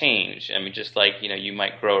that change. I mean, just like, you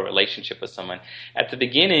might grow a relationship with someone. At the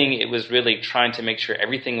beginning, it was really trying to make sure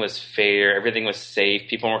everything was fair, everything was safe.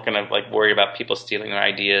 People weren't going to like worry about people stealing their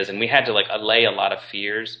ideas. And we had to like allay a lot of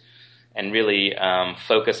fears and really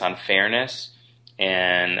focus on fairness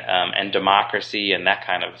and democracy and that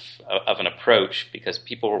kind of an approach, because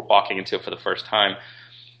people were walking into it for the first time.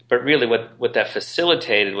 But really what that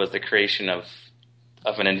facilitated was the creation of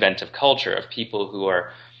an inventive culture of people who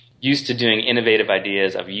are used to doing innovative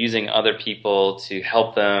ideas, of using other people to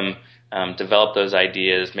help them develop those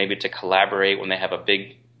ideas, maybe to collaborate when they have a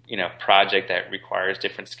big, project that requires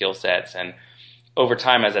different skill sets. And over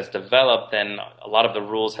time, as that's developed, then a lot of the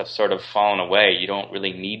rules have sort of fallen away. You don't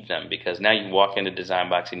really need them because now you walk into Design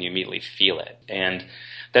Box and you immediately feel it. And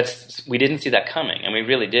we didn't see that coming, and we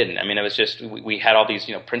really didn't. I mean, it was just we had all these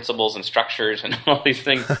principles and structures and all these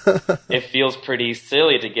things. It feels pretty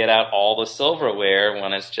silly to get out all the silverware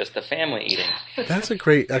when it's just the family eating. That's a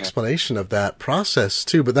great explanation of that process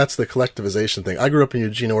too. But that's the collectivization thing. I grew up in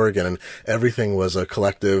Eugene, Oregon, and everything was a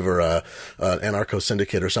collective or an anarcho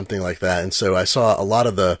syndicate or something like that. And so I saw a lot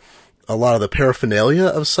of the paraphernalia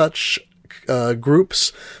of such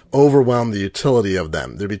groups overwhelm the utility of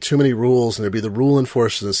them. There'd be too many rules, and there'd be the rule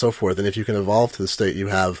enforcers and so forth. And if you can evolve to the state you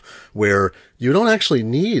have where you don't actually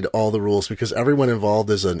need all the rules because everyone involved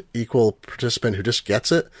is an equal participant who just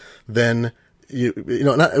gets it, then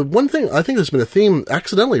one thing, I think there's been a theme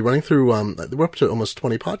accidentally running through, we're up to almost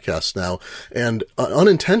 20 podcasts now, and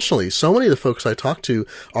unintentionally, so many of the folks I talk to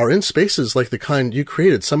are in spaces like the kind you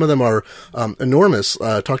created. Some of them are enormous.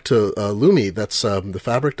 I talked to Lumi, that's the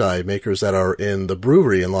fabric dye makers that are in the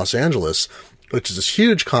brewery in Los Angeles, which is this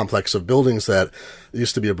huge complex of buildings that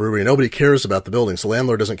used to be a brewery. Nobody cares about the buildings. The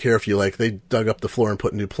landlord doesn't care if they dug up the floor and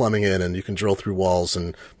put new plumbing in, and you can drill through walls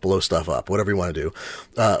and blow stuff up, whatever you want to do.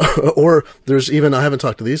 Or there's even, I haven't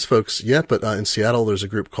talked to these folks yet, but in Seattle, there's a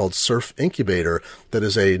group called Surf Incubator that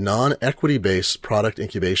is a non-equity based product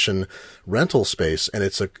incubation rental space. And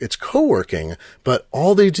it's co-working, but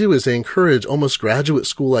all they do is they encourage almost graduate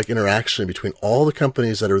school-like interaction between all the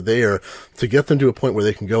companies that are there to get them to a point where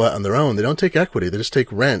they can go out on their own. They don't take equity. They just take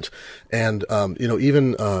rent. And,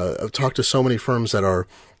 even I've talked to so many firms that are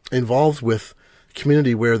involved with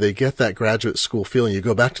community where they get that graduate school feeling. You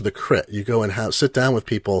go back to the crit. You go and sit down with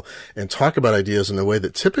people and talk about ideas in a way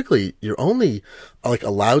that typically you're only like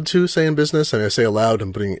allowed to say in business. And I say allowed,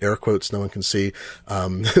 I'm putting air quotes no one can see.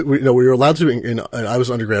 We're allowed to do and I was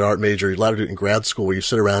an undergrad art major. You're allowed to do it in grad school where you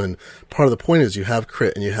sit around, and part of the point is you have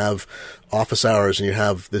crit and you have office hours and you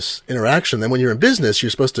have this interaction. Then when you're in business, you're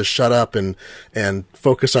supposed to shut up and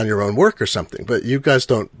focus on your own work or something. But you guys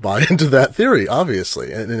don't buy into that theory,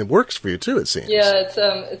 obviously. And it works for you too, it seems. Yeah,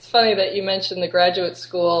 it's funny that you mentioned the graduate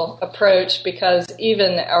school approach, because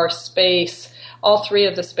even our space, all three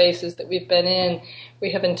of the spaces that we've been in,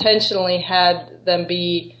 we have intentionally had them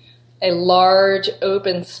be a large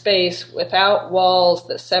open space without walls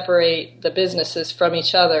that separate the businesses from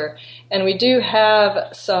each other. And we do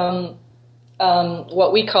have some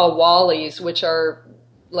what we call wallies, which are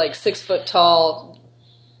like 6 foot tall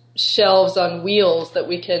shelves on wheels that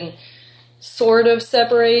we can sort of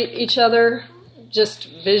separate each other just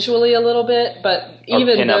visually a little bit, but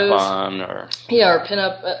even pin those, up on, or pin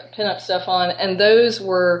up stuff on, and those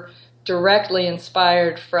were directly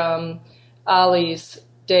inspired from Ali's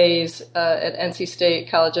days at NC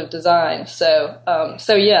State College of Design. So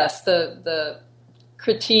yes, the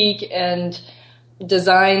critique and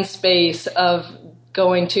design space of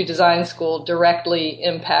going to design school directly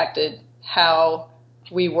impacted how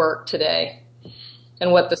we work today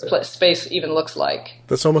and what this space even looks like.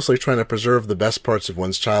 That's almost like trying to preserve the best parts of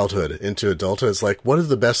one's childhood into adulthood. It's like, what are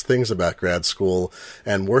the best things about grad school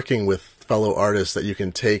and working with fellow artists that you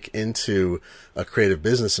can take into a creative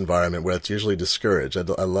business environment where it's usually discouraged?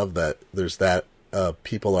 I love that there's that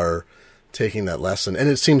people are taking that lesson. And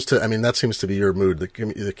it seems to, that seems to be your mood, the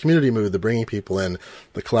community mood, the bringing people in,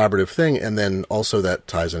 the collaborative thing. And then also that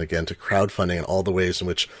ties in again to crowdfunding and all the ways in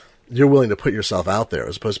which you're willing to put yourself out there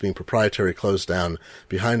as opposed to being proprietary, closed down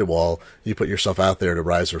behind a wall. You put yourself out there to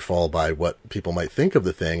rise or fall by what people might think of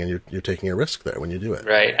the thing. And you're taking a risk there when you do it.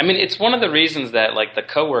 Right. It's one of the reasons that like the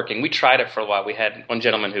co-working, we tried it for a while. We had one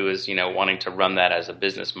gentleman who was, wanting to run that as a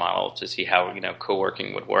business model to see how,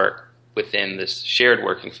 co-working would work within this shared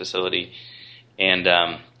working facility. And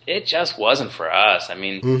it just wasn't for us. I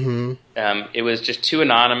mean, it was just too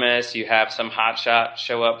anonymous. You have some hotshot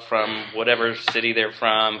show up from whatever city they're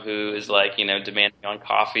from who is like, demanding on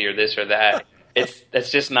coffee or this or that.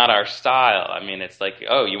 That's just not our style. I mean, it's like,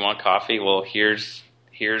 oh, you want coffee? Well, here's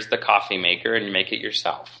the coffee maker, and you make it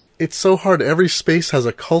yourself. It's so hard. Every space has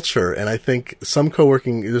a culture, and I think some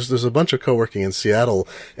co-working, there's a bunch of co-working in Seattle,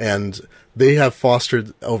 and they have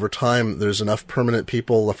fostered over time, there's enough permanent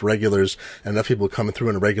people, enough regulars, and enough people coming through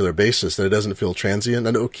on a regular basis that it doesn't feel transient.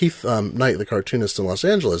 I know Keith Knight, the cartoonist in Los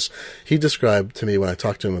Angeles, he described to me when I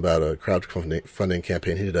talked to him about a crowdfunding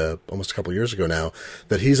campaign he did almost a couple of years ago now,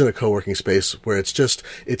 that he's in a co-working space where it's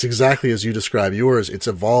exactly as you describe yours. It's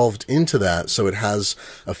evolved into that, so it has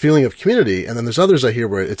a feeling of community. And then there's others I hear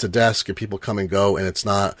where it's a desk and people come and go, and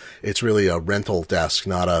it's really a rental desk,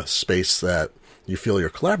 not a space that you feel you're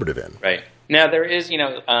collaborative in. Right. Now, there is,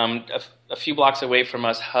 a few blocks away from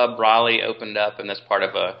us, Hub Raleigh opened up, and that's part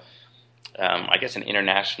of an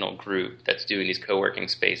international group that's doing these co-working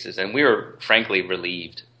spaces. And we were, frankly,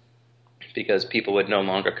 relieved because people would no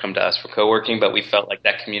longer come to us for co-working, but we felt like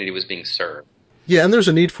that community was being served. Yeah, and there's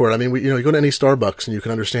a need for it. I mean, you go to any Starbucks, and you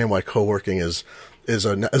can understand why co-working is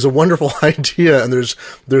a wonderful idea, and there's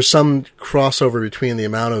some crossover between the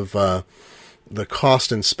amount of the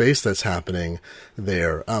cost and space that's happening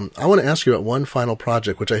there. I want to ask you about one final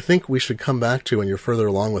project, which I think we should come back to when you're further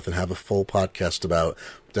along with and have a full podcast about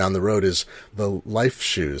down the road, is the Life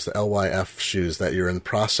shoes, the LYF shoes that you're in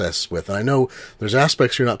process with. And I know there's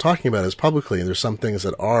aspects you're not talking about as publicly, and there's some things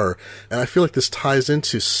that are. And I feel like this ties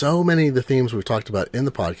into so many of the themes we've talked about in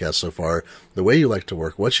the podcast so far, the way you like to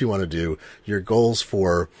work, what you want to do, your goals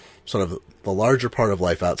for sort of the larger part of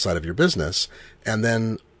life outside of your business. And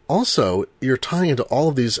then also, you're tying into all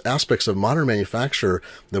of these aspects of modern manufacture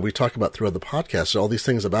that we talk about throughout the podcast, all these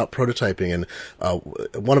things about prototyping and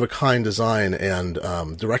one-of-a-kind design and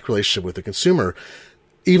direct relationship with the consumer.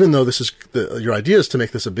 Even though this is your idea is to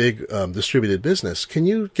make this a big distributed business, can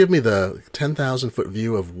you give me the 10,000-foot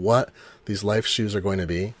view of what these Life shoes are going to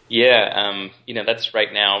be? Yeah, that's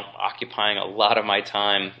right now occupying a lot of my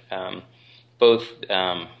time, both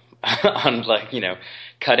on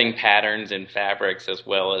cutting patterns in fabrics, as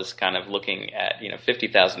well as kind of looking at,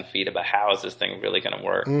 50,000 feet about how is this thing really going to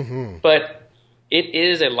work. Mm-hmm. But it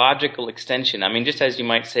is a logical extension. I mean, just as you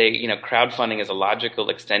might say, crowdfunding is a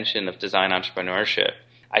logical extension of design entrepreneurship.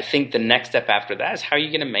 I think the next step after that is how are you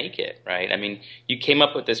going to make it, right? I mean, you came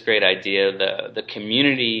up with this great idea. The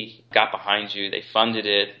community got behind you. They funded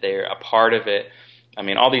it. They're a part of it. I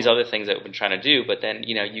mean, all these other things that we've been trying to do. But then,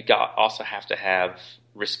 also have to have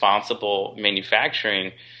responsible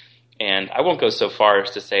manufacturing. And I won't go so far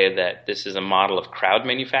as to say that this is a model of crowd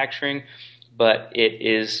manufacturing, but it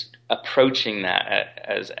is approaching that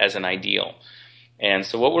as an ideal. And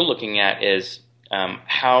so what we're looking at is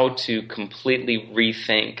how to completely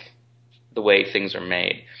rethink the way things are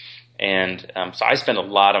made. And so I spend a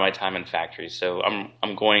lot of my time in factories. So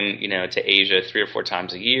I'm going, to Asia 3 or 4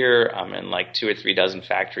 times a year. I'm in like 2 or 3 dozen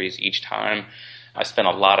factories each time. I spend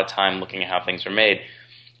a lot of time looking at how things are made.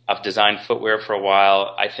 I've designed footwear for a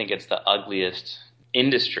while. I think it's the ugliest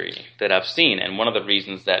industry that I've seen. And one of the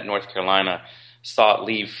reasons that North Carolina saw it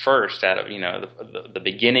leave first out of, the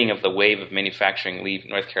beginning of the wave of manufacturing leave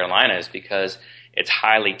North Carolina is because it's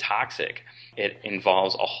highly toxic. It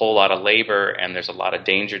involves a whole lot of labor, and there's a lot of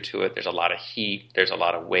danger to it. There's a lot of heat. There's a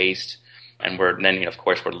lot of waste. And we're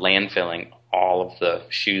landfilling all of the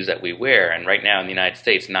shoes that we wear. And right now in the United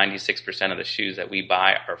States, 96% of the shoes that we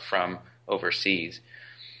buy are from overseas.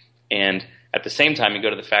 And at the same time, you go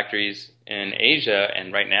to the factories in Asia,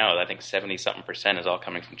 and right now I think 70-something% is all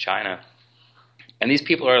coming from China. And these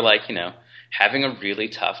people are having a really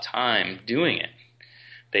tough time doing it.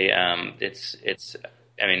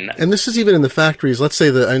 And this is even in the factories. Let's say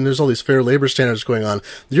and there's all these fair labor standards going on.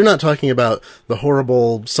 You're not talking about the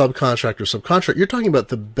horrible subcontract. You're talking about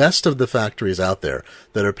the best of the factories out there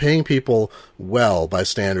that are paying people well by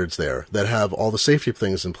standards there, that have all the safety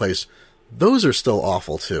things in place. Those are still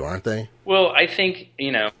awful too, aren't they? Well, I think,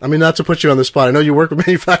 I mean, not to put you on the spot. I know you work with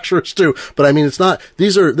manufacturers too, but I mean, it's not,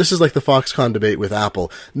 this is like the Foxconn debate with Apple.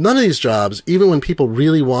 None of these jobs, even when people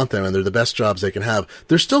really want them and they're the best jobs they can have,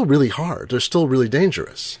 they're still really hard. They're still really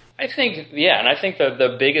dangerous. I think, and I think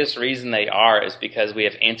the biggest reason they are is because we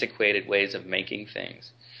have antiquated ways of making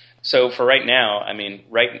things. So for right now, I mean,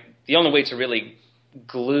 the only way to really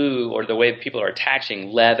glue, or the way people are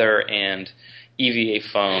attaching leather and EVA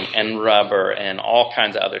foam and rubber and all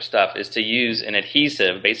kinds of other stuff, is to use an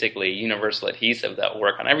adhesive, basically universal adhesive that will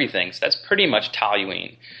work on everything. So that's pretty much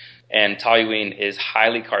toluene. And toluene is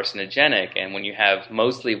highly carcinogenic. And when you have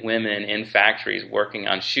mostly women in factories working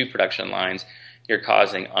on shoe production lines, you're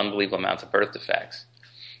causing unbelievable amounts of birth defects.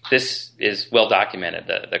 This is well documented,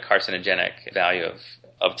 the carcinogenic value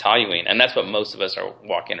of toluene, and that's what most of us are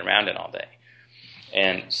walking around in all day.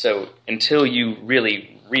 And so until you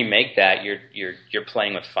really remake that, you're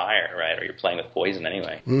playing with fire, right? Or you're playing with poison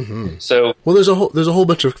anyway. Mm-hmm. So, well, there's a whole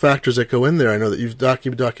bunch of factors that go in there. I know that you've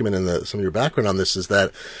documented some of your background on this. Is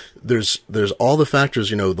that there's all the factors,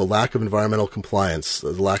 the lack of environmental compliance,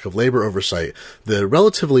 the lack of labor oversight, the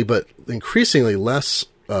relatively but increasingly less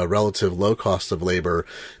relative low cost of labor,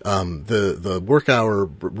 the work hour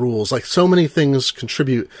rules, like so many things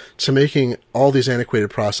contribute to making all these antiquated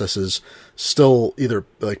processes still either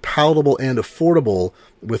like palatable and affordable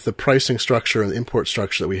with the pricing structure and the import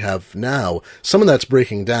structure that we have now. Some of that's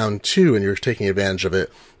breaking down too, and you're taking advantage of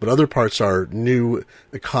it, but other parts are new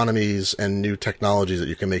economies and new technologies that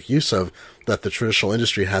you can make use of that the traditional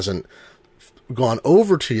industry hasn't gone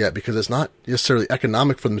over to yet because it's not necessarily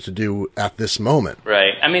economic for them to do at this moment.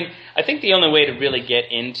 Right. I mean, I think the only way to really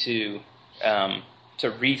get into to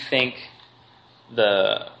rethink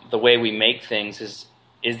the way we make things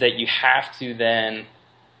is that you have to then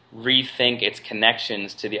rethink its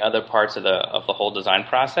connections to the other parts of the whole design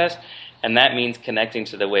process, and that means connecting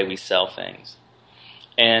to the way we sell things.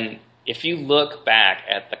 And if you look back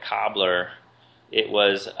at the cobbler, it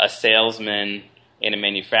was a salesman and a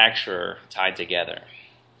manufacturer tied together.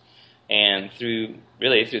 And through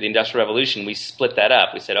the Industrial Revolution, we split that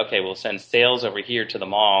up. We said, okay, we'll send sales over here to the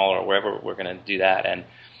mall or wherever we're going to do that, and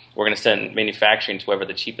we're going to send manufacturing to wherever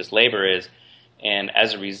the cheapest labor is. And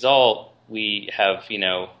as a result, we have,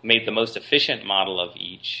 made the most efficient model of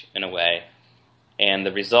each in a way. And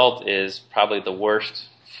the result is probably the worst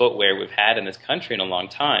footwear we've had in this country in a long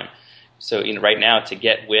time. So right now, to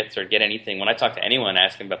get width or get anything, when I talk to anyone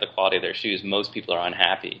asking about the quality of their shoes, most people are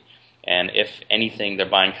unhappy. And if anything, they're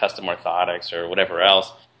buying custom orthotics or whatever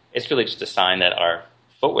else. It's really just a sign that our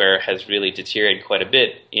footwear has really deteriorated quite a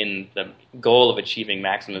bit in the goal of achieving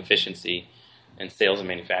maximum efficiency in sales and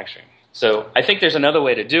manufacturing. So I think there's another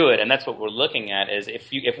way to do it, and that's what we're looking at, is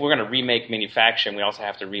if we're going to remake manufacturing, we also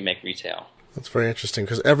have to remake retail. That's very interesting,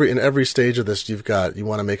 because in every stage of this, you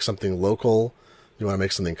want to make something local, you want to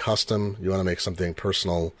make something custom, you want to make something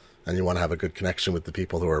personal, and you want to have a good connection with the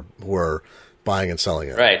people who are buying and selling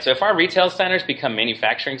it. Right. So if our retail centers become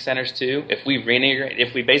manufacturing centers too, if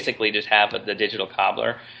we basically just have the digital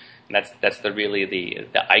cobbler, and that's the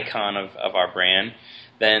icon of our brand,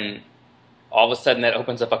 then all of a sudden that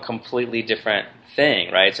opens up a completely different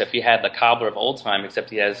thing, right? So if you had the cobbler of old time, except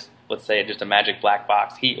he has, let's say, just a magic black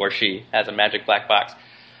box, he or she has a magic black box,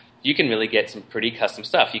 you can really get some pretty custom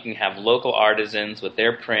stuff. You can have local artisans with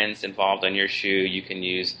their prints involved on your shoe. You can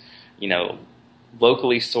use,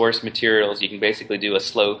 locally sourced materials. You can basically do a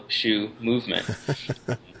slow shoe movement.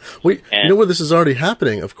 Where this is already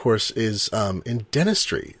happening, of course, is in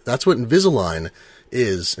dentistry. That's what Invisalign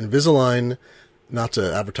is. Invisalign, not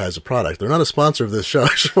to advertise a product, they're not a sponsor of this show,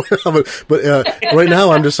 but right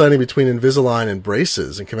now I'm deciding between Invisalign and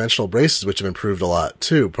braces, and conventional braces, which have improved a lot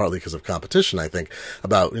too, partly because of competition, I think,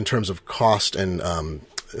 in terms of cost and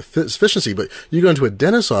efficiency. But you go into a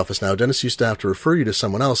dentist's office now. Dentists used to have to refer you to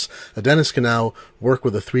someone else. A dentist can now work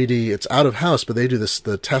with a 3D. It's out of house, but they do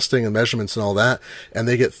the testing and measurements and all that, and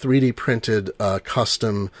they get 3D printed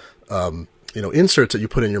custom inserts that you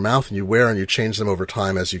put in your mouth and you wear, and you change them over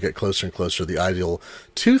time as you get closer and closer to the ideal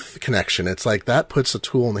tooth connection. It's like that puts a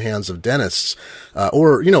tool in the hands of dentists. I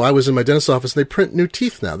was in my dentist's office, and they print new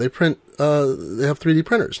teeth now. They have 3D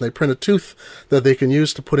printers, and they print a tooth that they can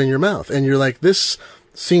use to put in your mouth. And you're like, this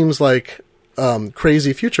seems like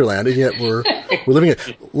crazy future land, and yet we're living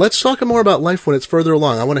it. Let's talk more about life when it's further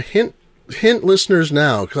along. I want to hint listeners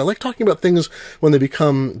now, because I like talking about things when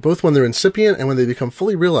they're incipient and when they become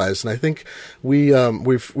fully realized. And I think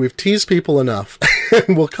we've teased people enough,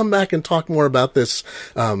 and we'll come back and talk more about this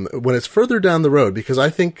when it's further down the road, because I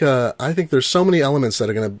think there's so many elements that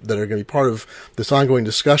are going to be part of this ongoing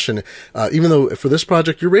discussion. Even though for this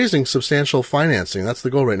project you're raising substantial financing, that's the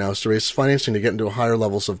goal right now, is to raise financing to get into higher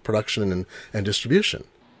levels of production and distribution.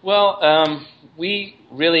 Well, we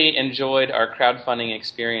really enjoyed our crowdfunding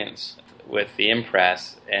experience with the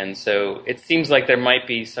Impress, and so it seems like there might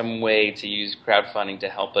be some way to use crowdfunding to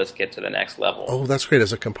help us get to the next level. Oh, that's great,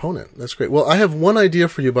 as a component. That's great. Well, I have one idea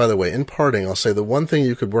for you, by the way. In parting, I'll say the one thing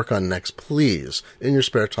you could work on next, please, in your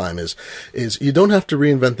spare time, is you don't have to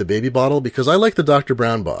reinvent the baby bottle, because I like the Dr.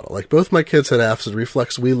 Brown bottle. Like, both my kids had acid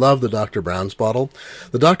reflux. We love the Dr. Brown's bottle.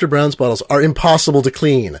 The Dr. Brown's bottles are impossible to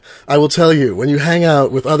clean. I will tell you, when you hang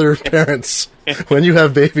out with other parents, when you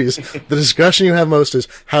have babies, the discussion you have most is,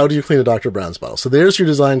 how do you clean a Dr. Brown's bottle? So there's your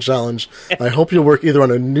design challenge. I hope you'll work either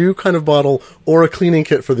on a new kind of bottle or a cleaning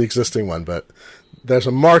kit for the existing one. But There's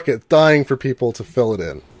a market dying for people to fill it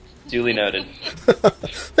in. Duly noted.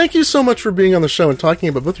 Thank you so much for being on the show and talking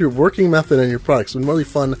about both your working method and your products. It's been really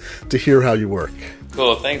fun to hear how you work.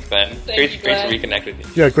 Cool. Thanks, Ben. Great to reconnect with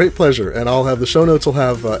you. Yeah, great pleasure. And I'll have the show notes. Will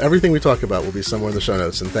have everything we talk about will be somewhere in the show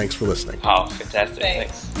notes. And thanks for listening. Oh, fantastic.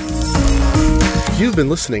 Thanks. You've been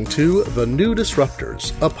listening to The New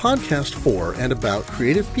Disruptors, a podcast for and about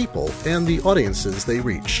creative people and the audiences they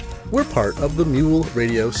reach. We're part of the Mule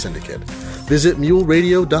Radio Syndicate. Visit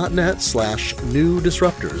muleradio.net/New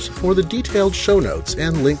Disruptors for the detailed show notes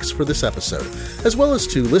and links for this episode, as well as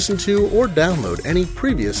to listen to or download any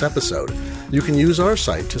previous episode. You can use our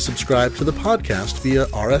site to subscribe to the podcast via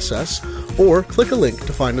RSS, or click a link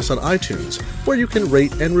to find us on iTunes, where you can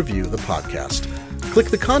rate and review the podcast. Click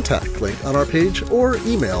the contact link on our page or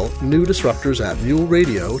email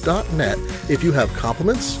newdisruptors@muleradio.net if you have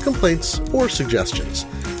compliments, complaints, or suggestions.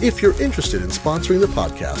 If you're interested in sponsoring the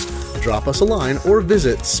podcast, drop us a line or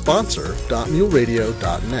visit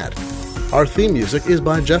sponsor.muleradio.net. Our theme music is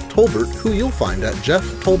by Jeff Tolbert, who you'll find at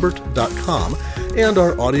jefftolbert.com, and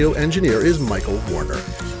our audio engineer is Michael Warner.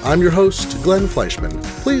 I'm your host, Glenn Fleischman.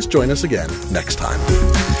 Please join us again next time.